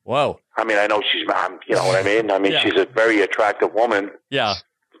 Whoa. I mean, I know she's, you know what I mean? I mean, Yeah. she's a very attractive woman. Yeah.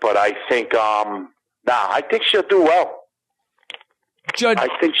 But I think, I think she'll do well. Judd, I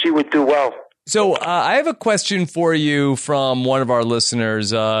think she would do well. so I have a question for you from one of our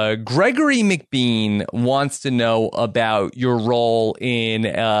listeners. Gregory McBean wants to know about your role in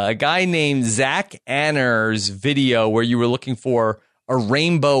a guy named Zach Anner's video where you were looking for a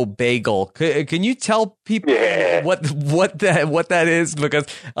rainbow bagel. Can you tell people what that is? Because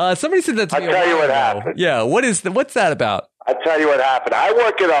somebody said that to me. I'll tell you what happened. Yeah, what's that about? I'll tell you what happened. I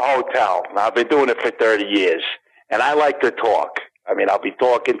work at a hotel. Now, I've been doing it for 30 years, and I like to talk. I mean, I'll be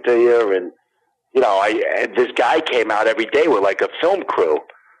talking to you, and you know, this guy came out every day with like a film crew,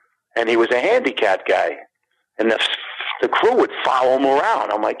 and he was a handicapped guy, and the crew would follow him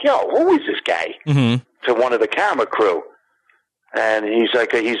around. I'm like, yo, who is this guy? Mm-hmm. To one of the camera crew, and he's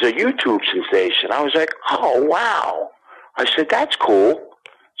like, he's a YouTube sensation. I was like, oh wow. I said, that's cool.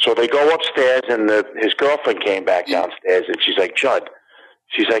 So they go upstairs, and his girlfriend came back downstairs, and she's like, Judd,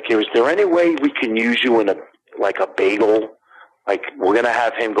 she's like, is there any way we can use you in a bagel? Like, we're going to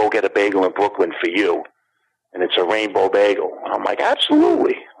have him go get a bagel in Brooklyn for you. And it's a rainbow bagel. And I'm like,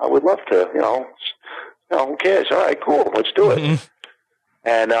 absolutely. I would love to, you know, who cares? All right, cool. Let's do it. Mm-hmm.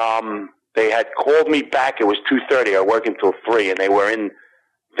 And they had called me back. It was 2:30. I work until 3, and they were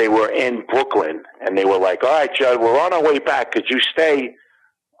in Brooklyn. And they were like, all right, Judd, we're on our way back. Could you stay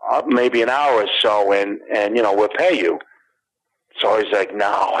maybe an hour or so, and you know, we'll pay you. So I was like, no.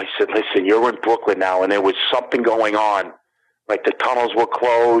 I said, listen, you're in Brooklyn now, and there was something going on. Like the tunnels were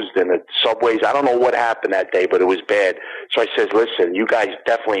closed and the subways. I don't know what happened that day, but it was bad. So I says, listen, you guys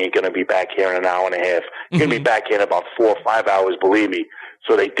definitely ain't going to be back here in an hour and a half. You're going to be back here in about 4 or 5 hours, believe me.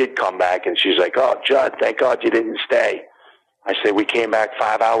 So they did come back, and she's like, oh, Judd, thank God you didn't stay. I said, we came back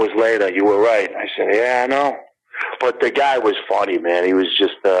 5 hours later. You were right. I said, yeah, I know. But the guy was funny, man. He was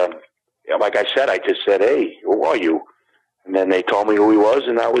just, like I said, I just said, hey, who are you? And then they told me who he was,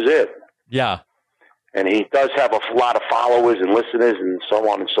 and that was it. Yeah. And he does have a lot of followers and listeners and so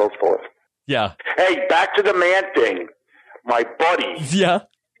on and so forth. Yeah. Hey, back to the man thing. My buddy, Yeah.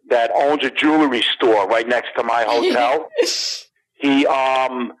 that owns a jewelry store right next to my hotel.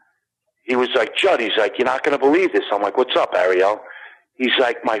 He was like, Judd, he's like, you're not going to believe this. I'm like, what's up, Ariel? He's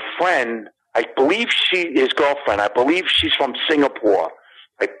like, my friend, I believe his girlfriend, I believe she's from Singapore.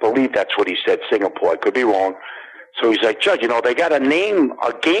 I believe that's what he said, Singapore. I could be wrong. So he's like, Judd, they got a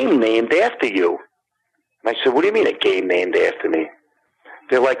game named after you. And I said, what do you mean a game named after me?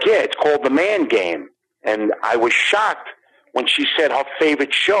 They're like, yeah, it's called The Man Game. And I was shocked when she said her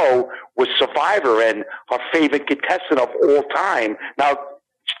favorite show was Survivor and her favorite contestant of all time. Now,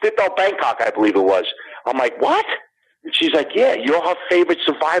 Bangkok, I believe it was. I'm like, what? And she's like, yeah, you're her favorite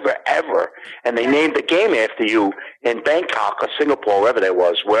Survivor ever. And they named the game after you in Bangkok or Singapore, wherever that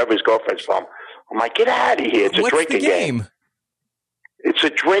was, wherever his girlfriend's from. I'm like, get out of here. It's a drinking game. It's a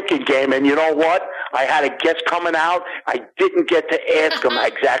drinking game. And you know what? I had a guest coming out. I didn't get to ask him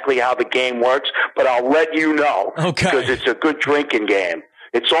exactly how the game works, but I'll let you know. Okay. Because it's a good drinking game.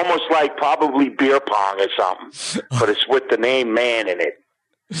 It's almost like probably beer pong or something, but it's with the name Man in it.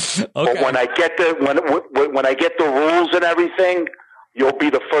 Okay. But when I get when I get the rules and everything, you'll be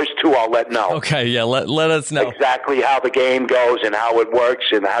the first two I'll let know. Okay, yeah, let us know exactly how the game goes and how it works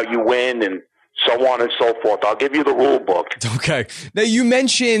and how you win and so on and so forth. I'll give you the rule book. Okay. Now, you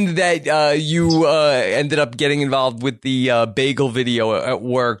mentioned that you ended up getting involved with the bagel video at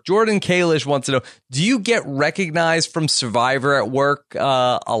work. Jordan Kalish wants to know, do you get recognized from Survivor at work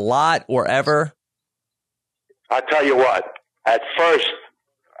a lot or ever? I'll tell you what. At first,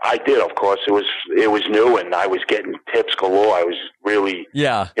 I did, of course. It was new, and I was getting tips galore. I was really,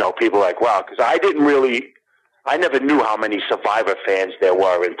 people were like, wow, because I never knew how many Survivor fans there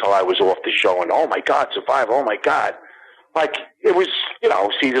were until I was off the show. And, oh, my God, Survivor, oh, my God. Like, it was,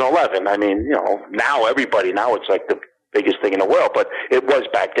 season 11. I mean, now it's like the biggest thing in the world. But it was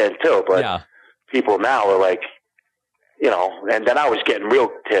back then, too. But people now are like, and then I was getting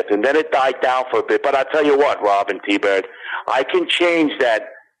real tips. And then it died down for a bit. But I'll tell you what, Rob and T-Bird, I can change that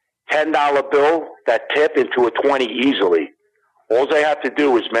 $10 bill, that tip, into a 20 easily. All they have to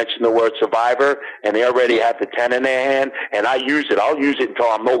do is mention the word Survivor, and they already have the 10 in their hand, and I use it. I'll use it until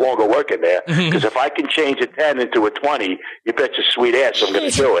I'm no longer working there. Because if I can change a 10 into a 20, you bet your sweet ass I'm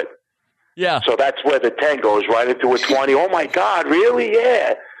going to do it. Yeah. So that's where the 10 goes, right into a 20. Oh, my God, really?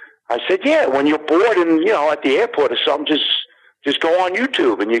 Yeah. I said, yeah, when you're bored and, at the airport or something, just go on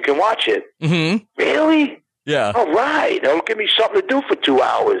YouTube and you can watch it. Mm-hmm. Really? Yeah. All right. It'll give me something to do for 2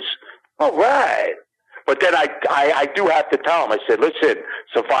 hours. All right. But then I do have to tell him, I said, listen,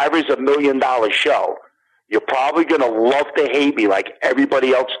 Survivor's $1 million show. You're probably going to love to hate me like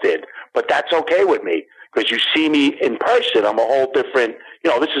everybody else did. But that's okay with me because you see me in person. I'm a whole different,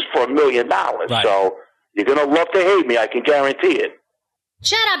 this is for $1 million. Right. So you're going to love to hate me. I can guarantee it.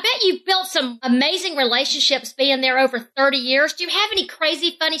 Judd, I bet you've built some amazing relationships being there over 30 years. Do you have any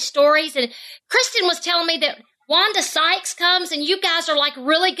crazy, funny stories? And Kristen was telling me that Wanda Sykes comes and you guys are like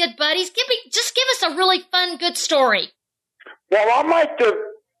really good buddies. Give us a really fun, good story. Well, I'm like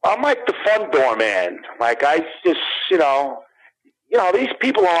the fun doorman. Like I just, these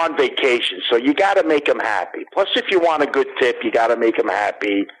people are on vacation, so you got to make them happy. Plus, if you want a good tip, you got to make them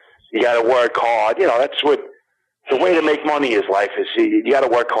happy. You got to work hard. That's what the way to make money is life is. You got to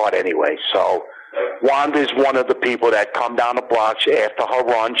work hard anyway. So Wanda's one of the people that come down the block after her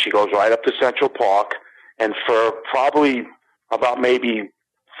run. She goes right up to Central Park. And for probably about maybe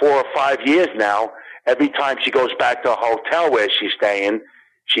 4 or 5 years now, every time she goes back to a hotel where she's staying,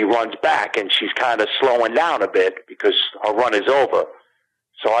 she runs back and she's kind of slowing down a bit because her run is over.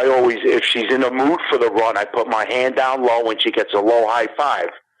 So I always, if she's in the mood for the run, I put my hand down low and she gets a low high five.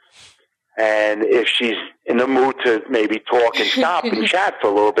 And if she's in the mood to maybe talk and stop and chat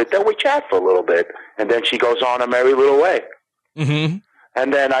for a little bit, then we chat for a little bit. And then she goes on a merry little way. Mm-hmm.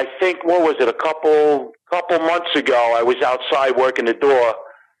 And then I think, what was it, a couple months ago, I was outside working the door,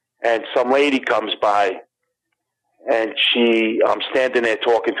 and some lady comes by, and I'm standing there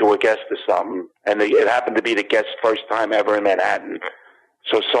talking to a guest or something, and it happened to be the guest's first time ever in Manhattan.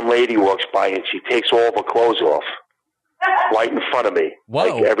 So some lady walks by, and she takes all of her clothes off, right in front of me. Whoa.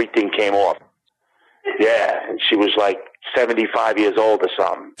 Like everything came off. Yeah, and she was like 75 years old or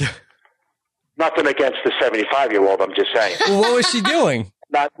something. Nothing against the 75-year-old, I'm just saying. Well, what was she doing?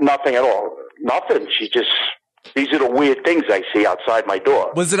 Nothing at all. Nothing. These are the weird things I see outside my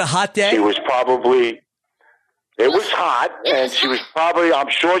door. Was it a hot day? It was hot, and she was probably, I'm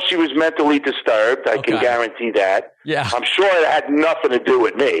sure she was mentally disturbed. I can guarantee that. Yeah. I'm sure it had nothing to do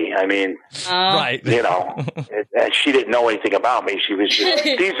with me. I mean, right. And she didn't know anything about me. She was just,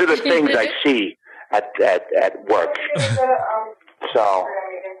 these are the things I see at work. So,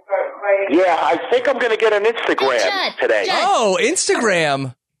 yeah, I think I'm going to get an Instagram today. Oh,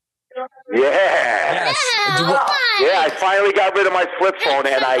 Instagram. Yeah. Yes. Yeah, I finally got rid of my flip phone,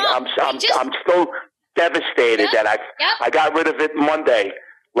 and I'm still devastated that I got rid of it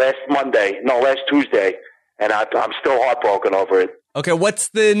last Tuesday, and I'm still heartbroken over it. Okay, what's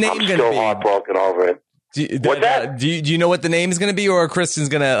the name I'm going to still be? heartbroken over it. What's that? Do you know what the name is going to be, or Kristen's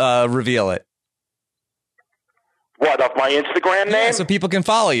going to reveal it? What, of my Instagram name? Yeah, so people can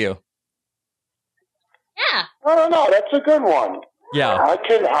follow you. Yeah. I don't know. That's a good one. Yeah.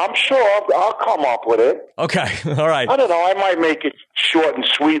 I'm sure I'll come up with it. Okay. All right. I don't know. I might make it short and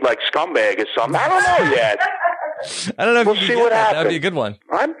sweet like Scumbag or something. I don't know yet. I don't know if We'll you can see get what that. happens. That'd be a good one.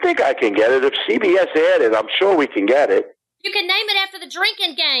 I think I can get it. If CBS aired it, I'm sure we can get it. You can name it after the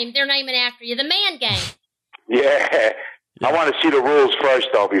drinking game. They're naming after you, the man game. Yeah. I want to see the rules first,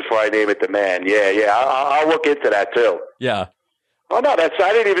 though, before I name it the man. Yeah. I'll look into that, too. Yeah. Oh, no, I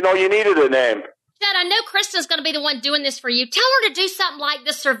didn't even know you needed a name. Judd, I know Kristen's going to be the one doing this for you. Tell her to do something like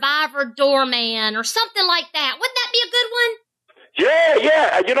the Survivor Doorman or something like that. Wouldn't that be a good one?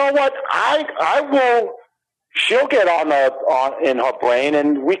 Yeah. You know what? I will. She'll get on in her brain,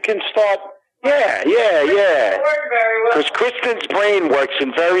 and we can start. Yeah. Because Kristen's brain works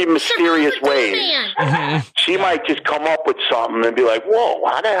in very mysterious ways. She might just come up with something and be like, "Whoa,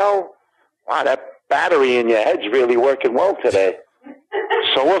 why the hell? Wow, that battery in your head's really working well today."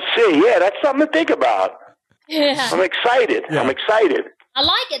 So we'll see. Yeah, that's something to think about. Yeah. I'm excited. Yeah. I'm excited. I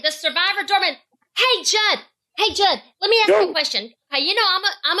like it. The Survivor Doorman. Hey, Judd. Let me ask you a question. Okay, you know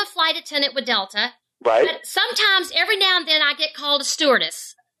I'm a flight attendant with Delta. Right. But sometimes, every now and then, I get called a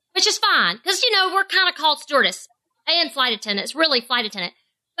stewardess, which is fine because we're kind of called stewardess and flight attendants, really flight attendant.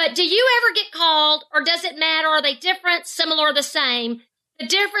 But do you ever get called, or does it matter? Are they different, similar, or the same? The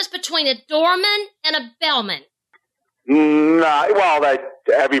difference between a doorman and a bellman. Nah, well,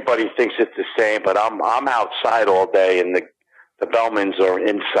 everybody thinks it's the same, but I'm outside all day, and the bellmans are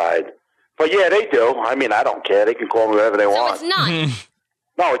inside. But yeah, they do. I mean, I don't care. They can call me whatever they want. So it's not.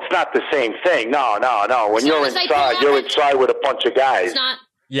 No, it's not the same thing. No. When you're inside with a bunch of guys. It's not.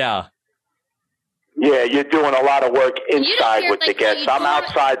 Yeah. Yeah, you're doing a lot of work inside with the guests. I'm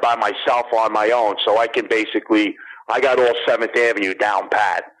outside by myself on my own, so I can I got all 7th Avenue down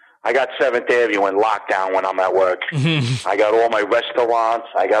pat. I got 7th Avenue in lockdown when I'm at work. I got all my restaurants.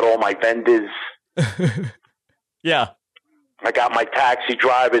 I got all my vendors. Yeah. I got my taxi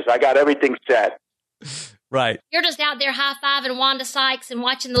drivers. I got everything set. Right. You're just out there high-fiving Wanda Sykes and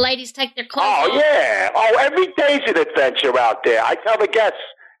watching the ladies take their clothes off. Oh, yeah. Oh, every day's an adventure out there. I tell the guests,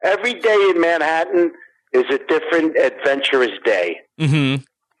 every day in Manhattan is a different adventurous day. Mm-hmm.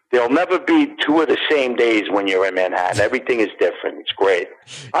 There'll never be two of the same days when you're in Manhattan. Everything is different. It's great.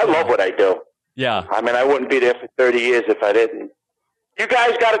 I love what I do. Yeah. I mean, I wouldn't be there for 30 years if I didn't. You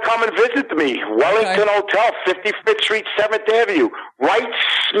guys got to come and visit me. Wellington Hotel, 55th Street, 7th Avenue, right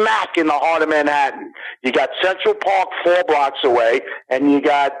smack in the heart of Manhattan. You got Central Park 4 blocks away, and you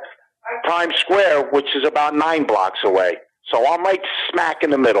got Times Square, which is about 9 blocks away. So I'm right smack in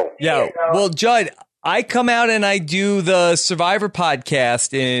the middle. Yeah. Well, Judd, I come out and I do the Survivor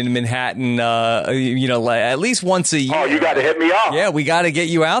podcast in Manhattan, at least once a year. Oh, you got to hit me up. Yeah, we got to get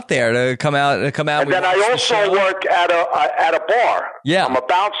you out there to come out. And then I also work at a bar. Yeah, I'm a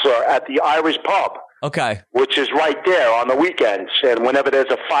bouncer at the Irish Pub. Okay, which is right there on the weekends, and whenever there's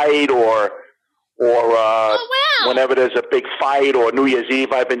a fight or whenever there's a big fight or New Year's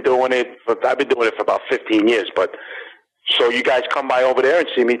Eve, I've been doing it for about 15 years, but. So you guys come by over there and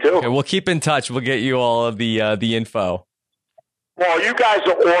see me too. Okay, we'll keep in touch. We'll get you all of the info. Well, you guys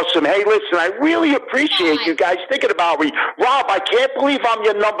are awesome. Hey, listen, I really appreciate you guys thinking about me. Rob, I can't believe I'm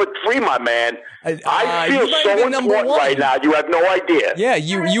your number 3, my man. I feel so important right now. You have no idea. Yeah,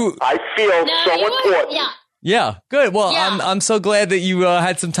 you. I feel so important. Yeah, good. Well, I'm so glad that you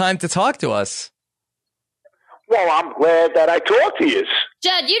had some time to talk to us. Well, I'm glad that I talked to you.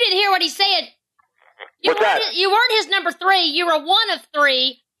 Judd, you didn't hear what he said. You weren't his number 3. You were one of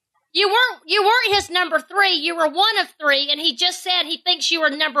 3. You weren't his number 3. You were one of 3, and he just said he thinks you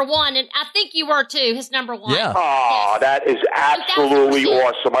were number 1, and I think you were too. His number 1. Yeah. Oh, that is absolutely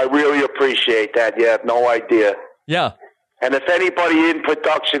awesome. I really appreciate that. You have no idea. Yeah. And if anybody in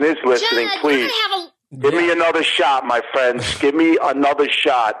production is listening, Judd, please give me another shot, my friends. Give me another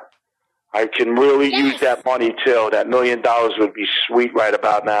shot. I can really use that money too. That $1 million would be sweet right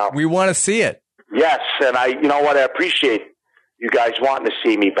about now. We want to see it. Yes, and you know what? I appreciate you guys wanting to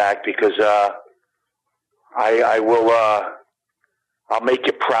see me back because I will. I'll make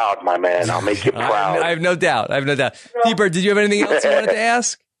you proud, my man. I'll make you proud. I have no doubt. T-Bird, did you have anything else you wanted to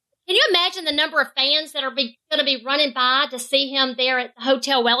ask? Can you imagine the number of fans that are going to be running by to see him there at the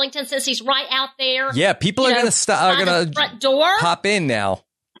Hotel Wellington since he's right out there? Yeah, people are going to front door. Pop in now.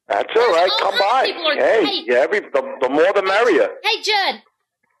 That's all right. Come by. Hey, the more the merrier. Hey, Judd.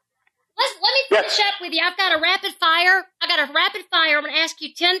 Let me finish up with you. I've got a rapid fire. I'm going to ask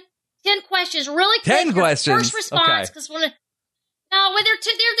you 10 questions really quick. 10 questions. First response. Because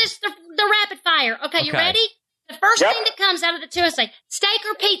they're just the rapid fire. Okay, you ready? The first thing that comes out of the two is say, steak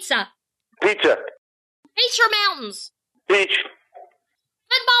or pizza? Pizza. Beach or mountains? Beach.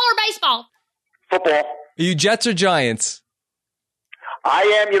 Football or baseball? Football. Are you Jets or Giants? I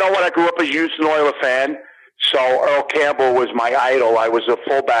am. You know what? I grew up a Houston Oilers fan. So Earl Campbell was my idol. I was a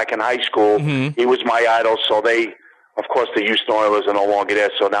fullback in high school. Mm-hmm. He was my idol. So of course, the Houston Oilers are no longer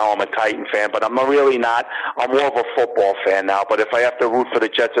there. So now I'm a Titan fan, but I'm really not. I'm more of a football fan now. But if I have to root for the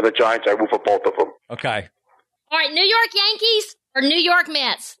Jets or the Giants, I root for both of them. Okay. All right. New York Yankees or New York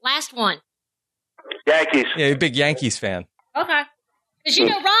Mets? Last one. Yankees. Yeah, you're a big Yankees fan. Okay. Because you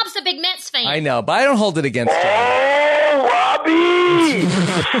know Rob's a big Mets fan. I know, but I don't hold it against him. Oh, Robbie!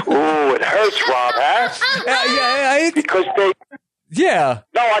 Ooh, it hurts, Rob, huh? Yeah. Because they... Yeah.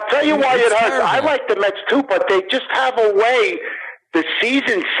 No, I'll tell you why it hurts. Terrible. I like the Mets, too, but they just have a way. The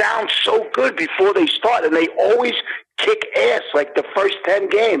season sounds so good before they start, and they always kick ass like the first 10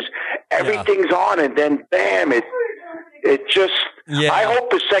 games. Everything's on, and then, bam, it just... Yeah. I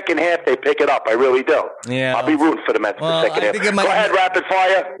hope the second half they pick it up. I really do. Yeah. I'll be rooting for the Mets the second half. Go ahead, rapid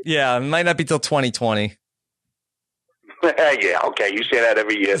fire. Yeah, it might not be till 2020. Yeah, okay. You say that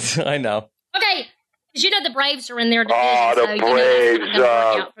every year. I know. Okay, because you know the Braves are in their division. Oh, the Braves.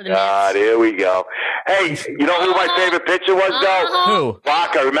 God, here we go. Hey, you know who my favorite pitcher was, though? Who?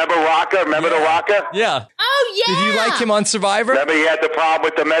 Rocker. Remember Rocker? Remember the Rocker? Yeah. Oh, yeah. Did you like him on Survivor? Remember he had the problem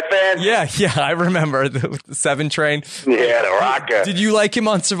with the Met fans? Yeah, I remember the 7 train. Yeah, the Rocker. Did you like him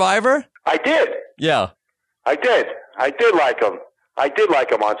on Survivor? I did. Yeah. I did like him. I did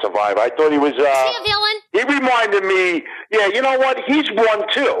like him on Survivor. I thought he was... Is he a villain? He reminded me... Yeah, you know what? He's one,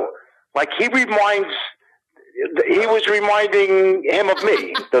 too. Like, he was reminding him of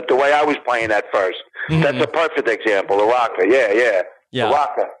me, the way I was playing at first. Mm-hmm. That's a perfect example, the Rocker. Yeah. The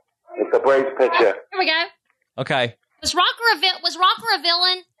Rocker. It's a Braves pitcher. Here we go. Okay. Was Rocker a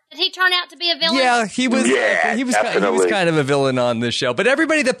villain? Did he turn out to be a villain? Yeah, he was. He was kind of a villain on this show. But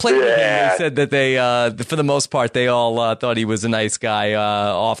everybody that played with him, they said that they, for the most part, they all thought he was a nice guy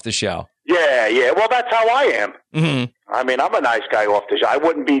off the show. Yeah. Well, that's how I am. Mm-hmm. I mean, I'm a nice guy off the show. I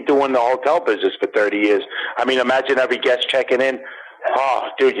wouldn't be doing the hotel business for 30 years. I mean, imagine every guest checking in. Oh,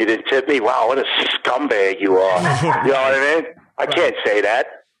 dude, you didn't tip me? Wow, what a scumbag you are. You know what I mean? I can't say that.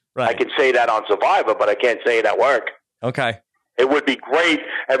 Right. I can say that on Survivor, but I can't say it at work. Okay. It would be great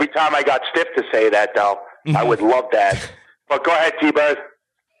every time I got stiff to say that, though. Mm-hmm. I would love that. But go ahead, T-Bird.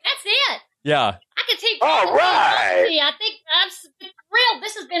 That's it. Yeah. I could take all right. I think I'm thrilled.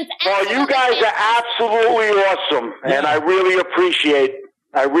 This has been well, you guys are absolutely awesome, and I really appreciate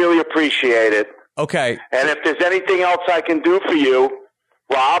it. Okay. And if there's anything else I can do for you,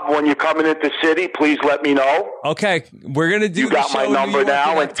 Rob, when you're coming into the city, please let me know. Okay. We're going to do You got my number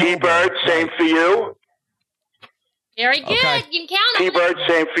now, and T-Bird, same for you. Very good. Okay. You can count on T-Bird,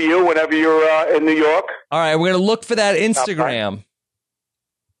 same for you whenever you're in New York. All right. We're going to look for that Instagram.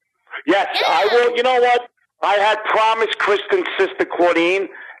 Yes, I will. You know what? I had promised Kristen's sister, Claudine,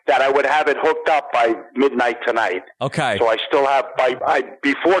 that I would have it hooked up by midnight tonight. Okay. So I still have,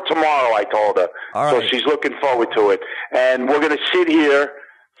 before tomorrow, I told her. All right. So she's looking forward to it. And we're going to sit here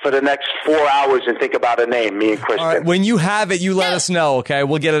for the next 4 hours and think about a name, me and Kristen. All right. When you have it, you let us know, okay?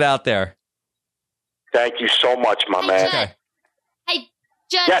 We'll get it out there. Thank you so much, my man. Judd. Okay. Hey,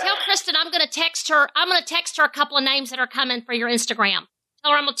 Judd, tell Kristen I'm going to text her. I'm going to text her a couple of names that are coming for your Instagram.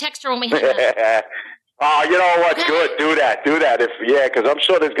 Tell her I'm going to text her when we hang up. Oh, you know what? Good. Do that. Because I'm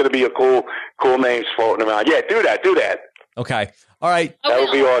sure there's going to be a cool names floating around. Yeah, do that. Okay. All right. That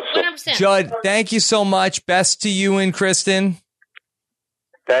would be awesome. 100%. Judd, thank you so much. Best to you and Kristen.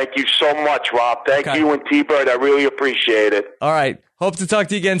 Thank you so much, Rob. Thank you and T-Bird. I really appreciate it. All right. Hope to talk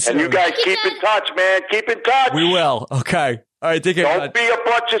to you again soon. And you guys keep in touch, man. Keep in touch. We will. Okay. All right. Take care. Don't be a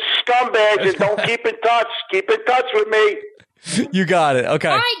bunch of scumbags and don't keep in touch. Keep in touch with me. You got it. Okay.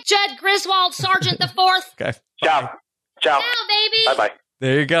 All right, Judd Griswold, Sergeant the Fourth. Okay. Ciao, baby. Bye.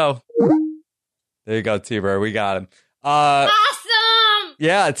 There you go, T-Bird. We got him. Awesome.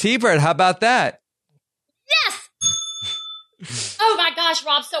 Yeah, T-Bird. How about that? Yes. Oh my gosh,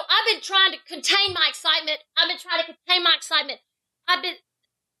 Rob. So I've been trying to contain my excitement.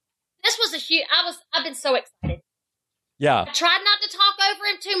 This was a huge. I've been so excited. Yeah. I tried not to talk over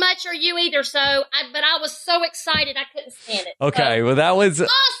him too much, or you either. But I was so excited I couldn't stand it. Okay, well that was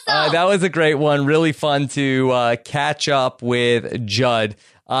awesome. That was a great one. Really fun to catch up with Judd.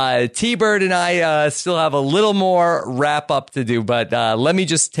 T-Bird and I still have a little more wrap up to do, but let me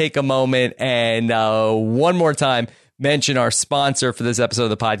just take a moment and one more time mention our sponsor for this episode of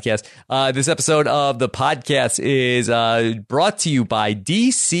the podcast. This episode of the podcast is brought to you by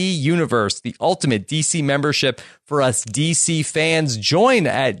DC Universe, the ultimate DC membership for us DC fans. Join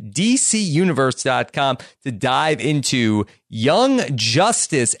at DCUniverse.com to dive into Young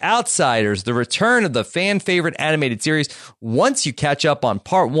Justice Outsiders, the return of the fan favorite animated series. Once you catch up on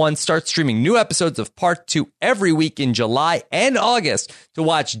part 1, start streaming new episodes of part 2 every week in July and August to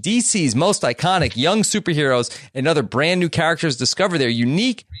watch DC's most iconic young superheroes and other brand new characters discover their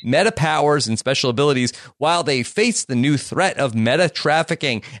unique meta powers and special abilities while they face the new threat of meta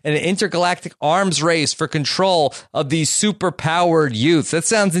trafficking and an intergalactic arms race for control of these super-powered youths. That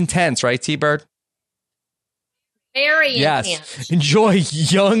sounds intense, right, T-Bird? Very intense. Yes. Enjoy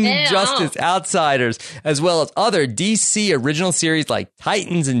Young Justice Outsiders, as well as other DC original series like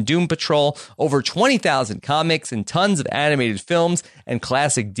Titans and Doom Patrol, over 20,000 comics and tons of animated films and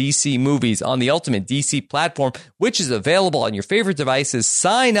classic DC movies on the Ultimate DC platform, which is available on your favorite devices.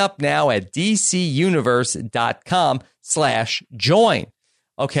 Sign up now at DCUniverse.com/join.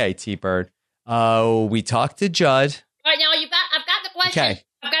 Okay, T-Bird. We talked to Judd. All right, now I've got the question. Okay.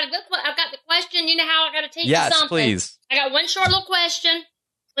 I've got the question. You know how I got to teach you Yes, something. please. I got one short little question.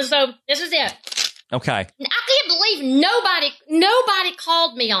 So this is it. Okay. I can't believe nobody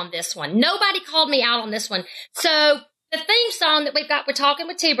called me on this one. Nobody called me out on this one. So the theme song that we're talking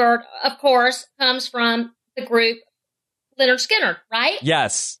with T-Bird, of course, comes from the group Leonard Skinner, right?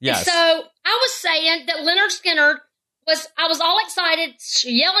 Yes. And so I was saying that Leonard Skinner I was all excited,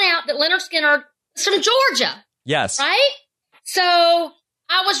 yelling out that Leonard Skinner is from Georgia. Yes. Right? So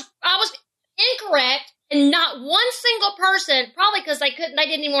I was incorrect, and not one single person, probably because they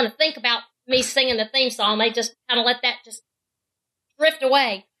didn't even want to think about me singing the theme song. They just kind of let that just drift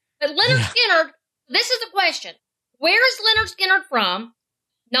away. But Leonard Skinner, this is the question. Where is Leonard Skinner from?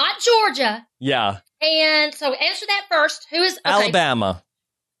 Not Georgia. Yeah. And so answer that first. Who is... Okay. Alabama.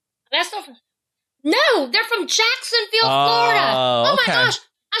 That's not... No, they're from Jacksonville, Florida. Oh my gosh.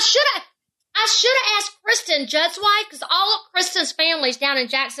 I should have asked Kristen, Judd's wife, because all of Kristen's family's down in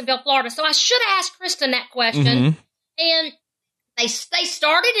Jacksonville, Florida. So I should have asked Kristen that question. Mm-hmm. And they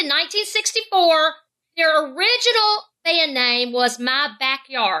started in 1964. Their original band name was My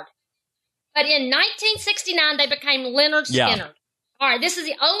Backyard. But in 1969, they became Leonard Skinner. Yeah. All right, this is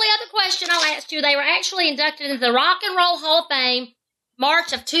the only other question I'll ask you. They were actually inducted into the Rock and Roll Hall of Fame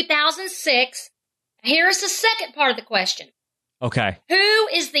March of 2006. Here is the second part of the question. Okay. Who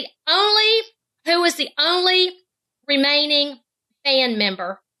is the only remaining band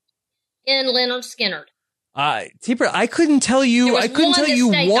member in Leonard Skinner? T-Bird, I couldn't tell you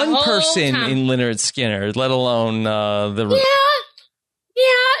one person time. in Leonard Skinner, let alone the.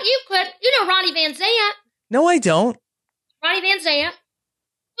 Yeah, you could. You know Ronnie Van Zant. No, I don't. Ronnie Van Zant.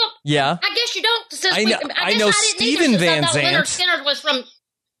 Well, yeah. I guess you don't. I know Stephen Van Zant. Leonard Skinner was from.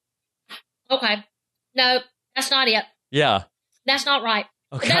 Okay. No, that's not it. Yeah. That's not right.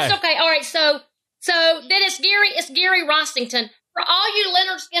 Okay. But that's okay. All right. So then it's Gary Rossington. For all you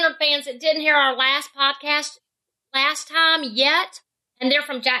Leonard Skinner fans that didn't hear our last podcast last time yet, and they're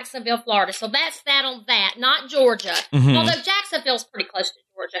from Jacksonville, Florida. So that's that on that, not Georgia. Mm-hmm. Although Jacksonville's pretty close to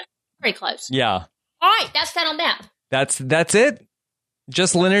Georgia. Pretty close. Yeah. All right. That's that on that. That's it?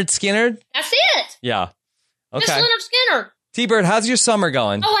 Just Leonard Skinner? That's it. Yeah. Okay. Just Leonard Skinner. T-Bird, how's your summer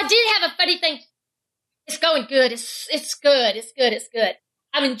going? Oh, I did have a funny thing. It's going good. It's good. It's good. It's good.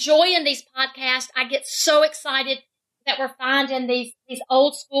 I'm enjoying these podcasts. I get so excited that we're finding these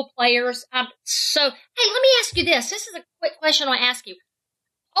old school players. Hey, let me ask you this. This is a quick question I want to ask you.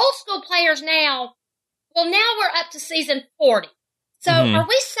 Old school players now, well, now we're up to season 40. So Are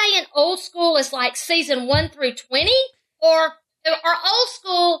we saying old school is like season 1 through 20? Or are old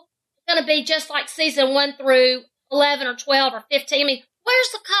school going to be just like season 1 through 11 or 12 or 15? I mean, where's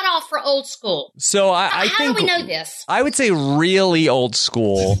the cutoff for old school? So I think... How do we know this? I would say really old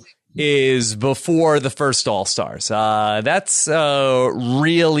school is before the first All-Stars. That's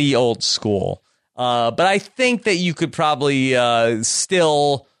really old school. But I think that you could probably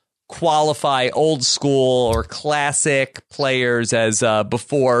still qualify old school or classic players as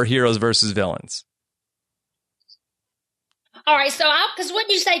before Heroes versus Villains. All right, so because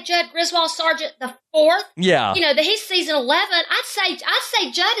wouldn't you say Judd Griswold Sargent the fourth? Yeah, you know that he's season 11. I'd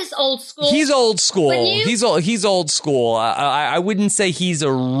say Judd is old school. He's old school. He's old school. I wouldn't say he's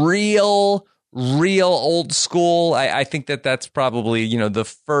a real old school. I think that's probably the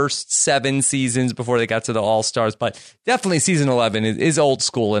first 7 seasons before they got to the All Stars, but definitely season 11 is old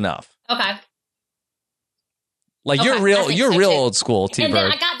school enough. Okay. Like Okay, you're I think real so, too. old school, And then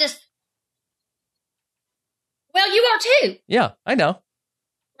T-Bird. I got this. Well, you are too, Yeah, I know.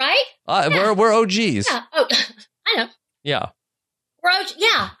 right? We're OGs. Yeah. Oh, I know. Yeah. We're OG.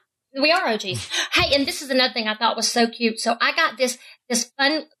 Yeah, we are OGs. Hey, and this is another thing I thought was so cute. So I got this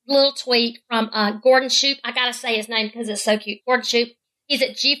fun little tweet from Gordon Shoup. I gotta say his name because it's so cute. Gordon Shoup. He's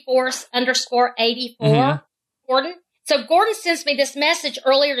at GForce_84. Mhm. Gordon. So Gordon sends me this message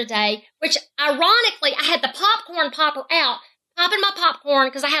earlier today, which ironically I had the popcorn popper out, popping my popcorn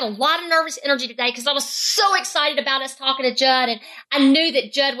because I had a lot of nervous energy today because I was so excited about us talking to Judd, and I knew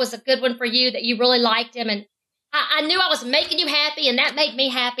that Judd was a good one for you, that you really liked him, and I knew I was making you happy, and that made me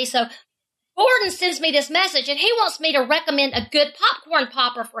happy. So Gordon sends me this message, and he wants me to recommend a good popcorn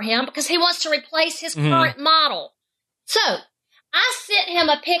popper for him because he wants to replace his current model. So I sent him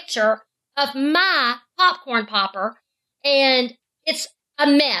a picture of my popcorn popper, and it's a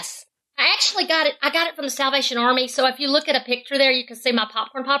mess. I actually got it. I got it from the Salvation Army. So if you look at a picture there, you can see my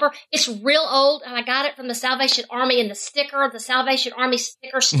popcorn popper. It's real old, and I got it from the Salvation Army, and the Salvation Army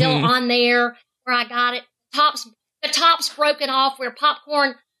sticker still on there where I got it. The top's broken off where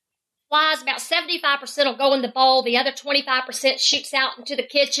popcorn flies. About 75% will go in the bowl. The other 25% shoots out into the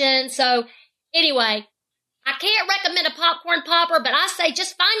kitchen. So anyway, I can't recommend a popcorn popper, but I say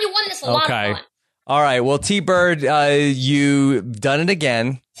just find you one that's a lot of fun. All right. Well, T-Bird, you've done it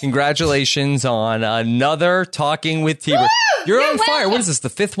again. Congratulations on another Talking with T-Bird. You're on fire. What is this, the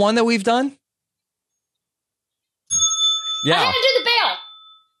 5th one that we've done? Yeah. I had to do the bell.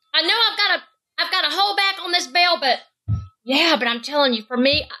 I know I've got to hold back on this bell, but yeah, but I'm telling you, for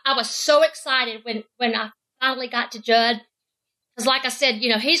me, I was so excited when I finally got to Judd. Because like I said,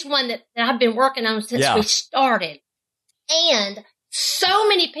 he's one that I've been working on since we started. And so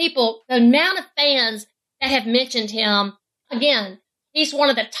many people, the amount of fans that have mentioned him, again, he's one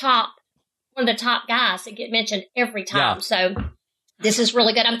of the top guys that get mentioned every time. Yeah. So this is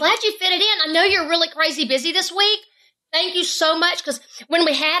really good. I'm glad you fit it in. I know you're really crazy busy this week. Thank you so much. Because when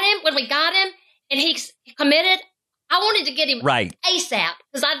we got him, and he committed, I wanted to get him ASAP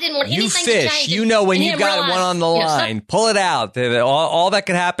because I didn't want anything to change. You know when you got one on the line, pull it out. All that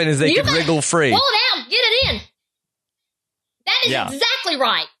could happen is they could wriggle free. Pull it out, get it in. That is exactly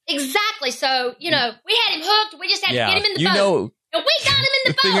right. Exactly. So, we had him hooked. We just had to get him in the boat. And we got him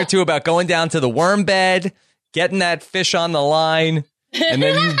in the boat. A thing or two about going down to the worm bed, getting that fish on the line, and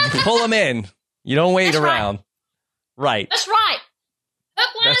then you pull him in. You don't wait around. Right. That's right.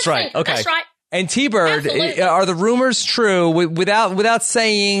 Hook, line, That's right. Okay. That's right. And T-Bird, are the rumors true, without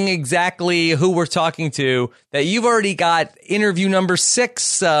saying exactly who we're talking to, that you've already got interview number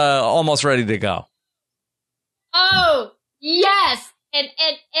 6 almost ready to go? Oh, yes. And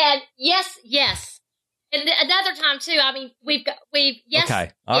yes. And another time too. I mean, yes. Okay.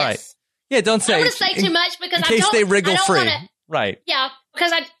 All right. Yeah, don't say. I don't want to say too much because in case they wriggle free. Right. Yeah,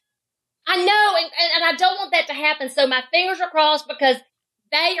 because I know, and I don't want that to happen. So my fingers are crossed because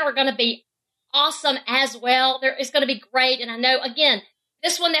they are going to be awesome as well. It's going to be great. And I know, again,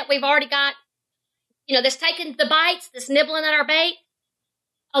 this one that we've already got, that's taking the bites, this nibbling at our bait.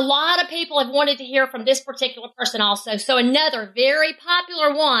 A lot of people have wanted to hear from this particular person also. So another very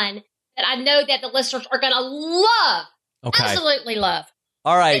popular one that I know that the listeners are going to love. Okay. Absolutely love.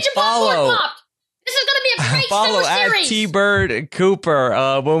 All right. Follow. This is going to be a great follow summer series. At T-Bird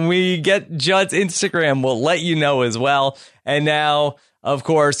Cooper. When we get Judd's Instagram, we'll let you know as well. And now, of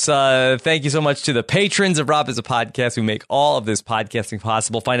course, thank you so much to the patrons of Rob is a Podcast who make all of this podcasting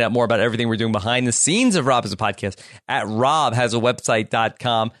possible. Find out more about everything we're doing behind the scenes of Rob is a Podcast at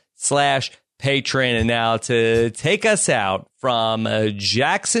robhasawebsite.com/patron. And now to take us out from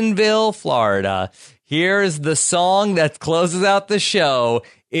Jacksonville, Florida, here's the song that closes out the show.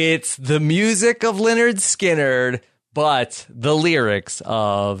 It's the music of Lynyrd Skynyrd, but the lyrics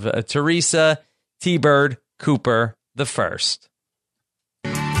of Teresa T-Bird Cooper the First.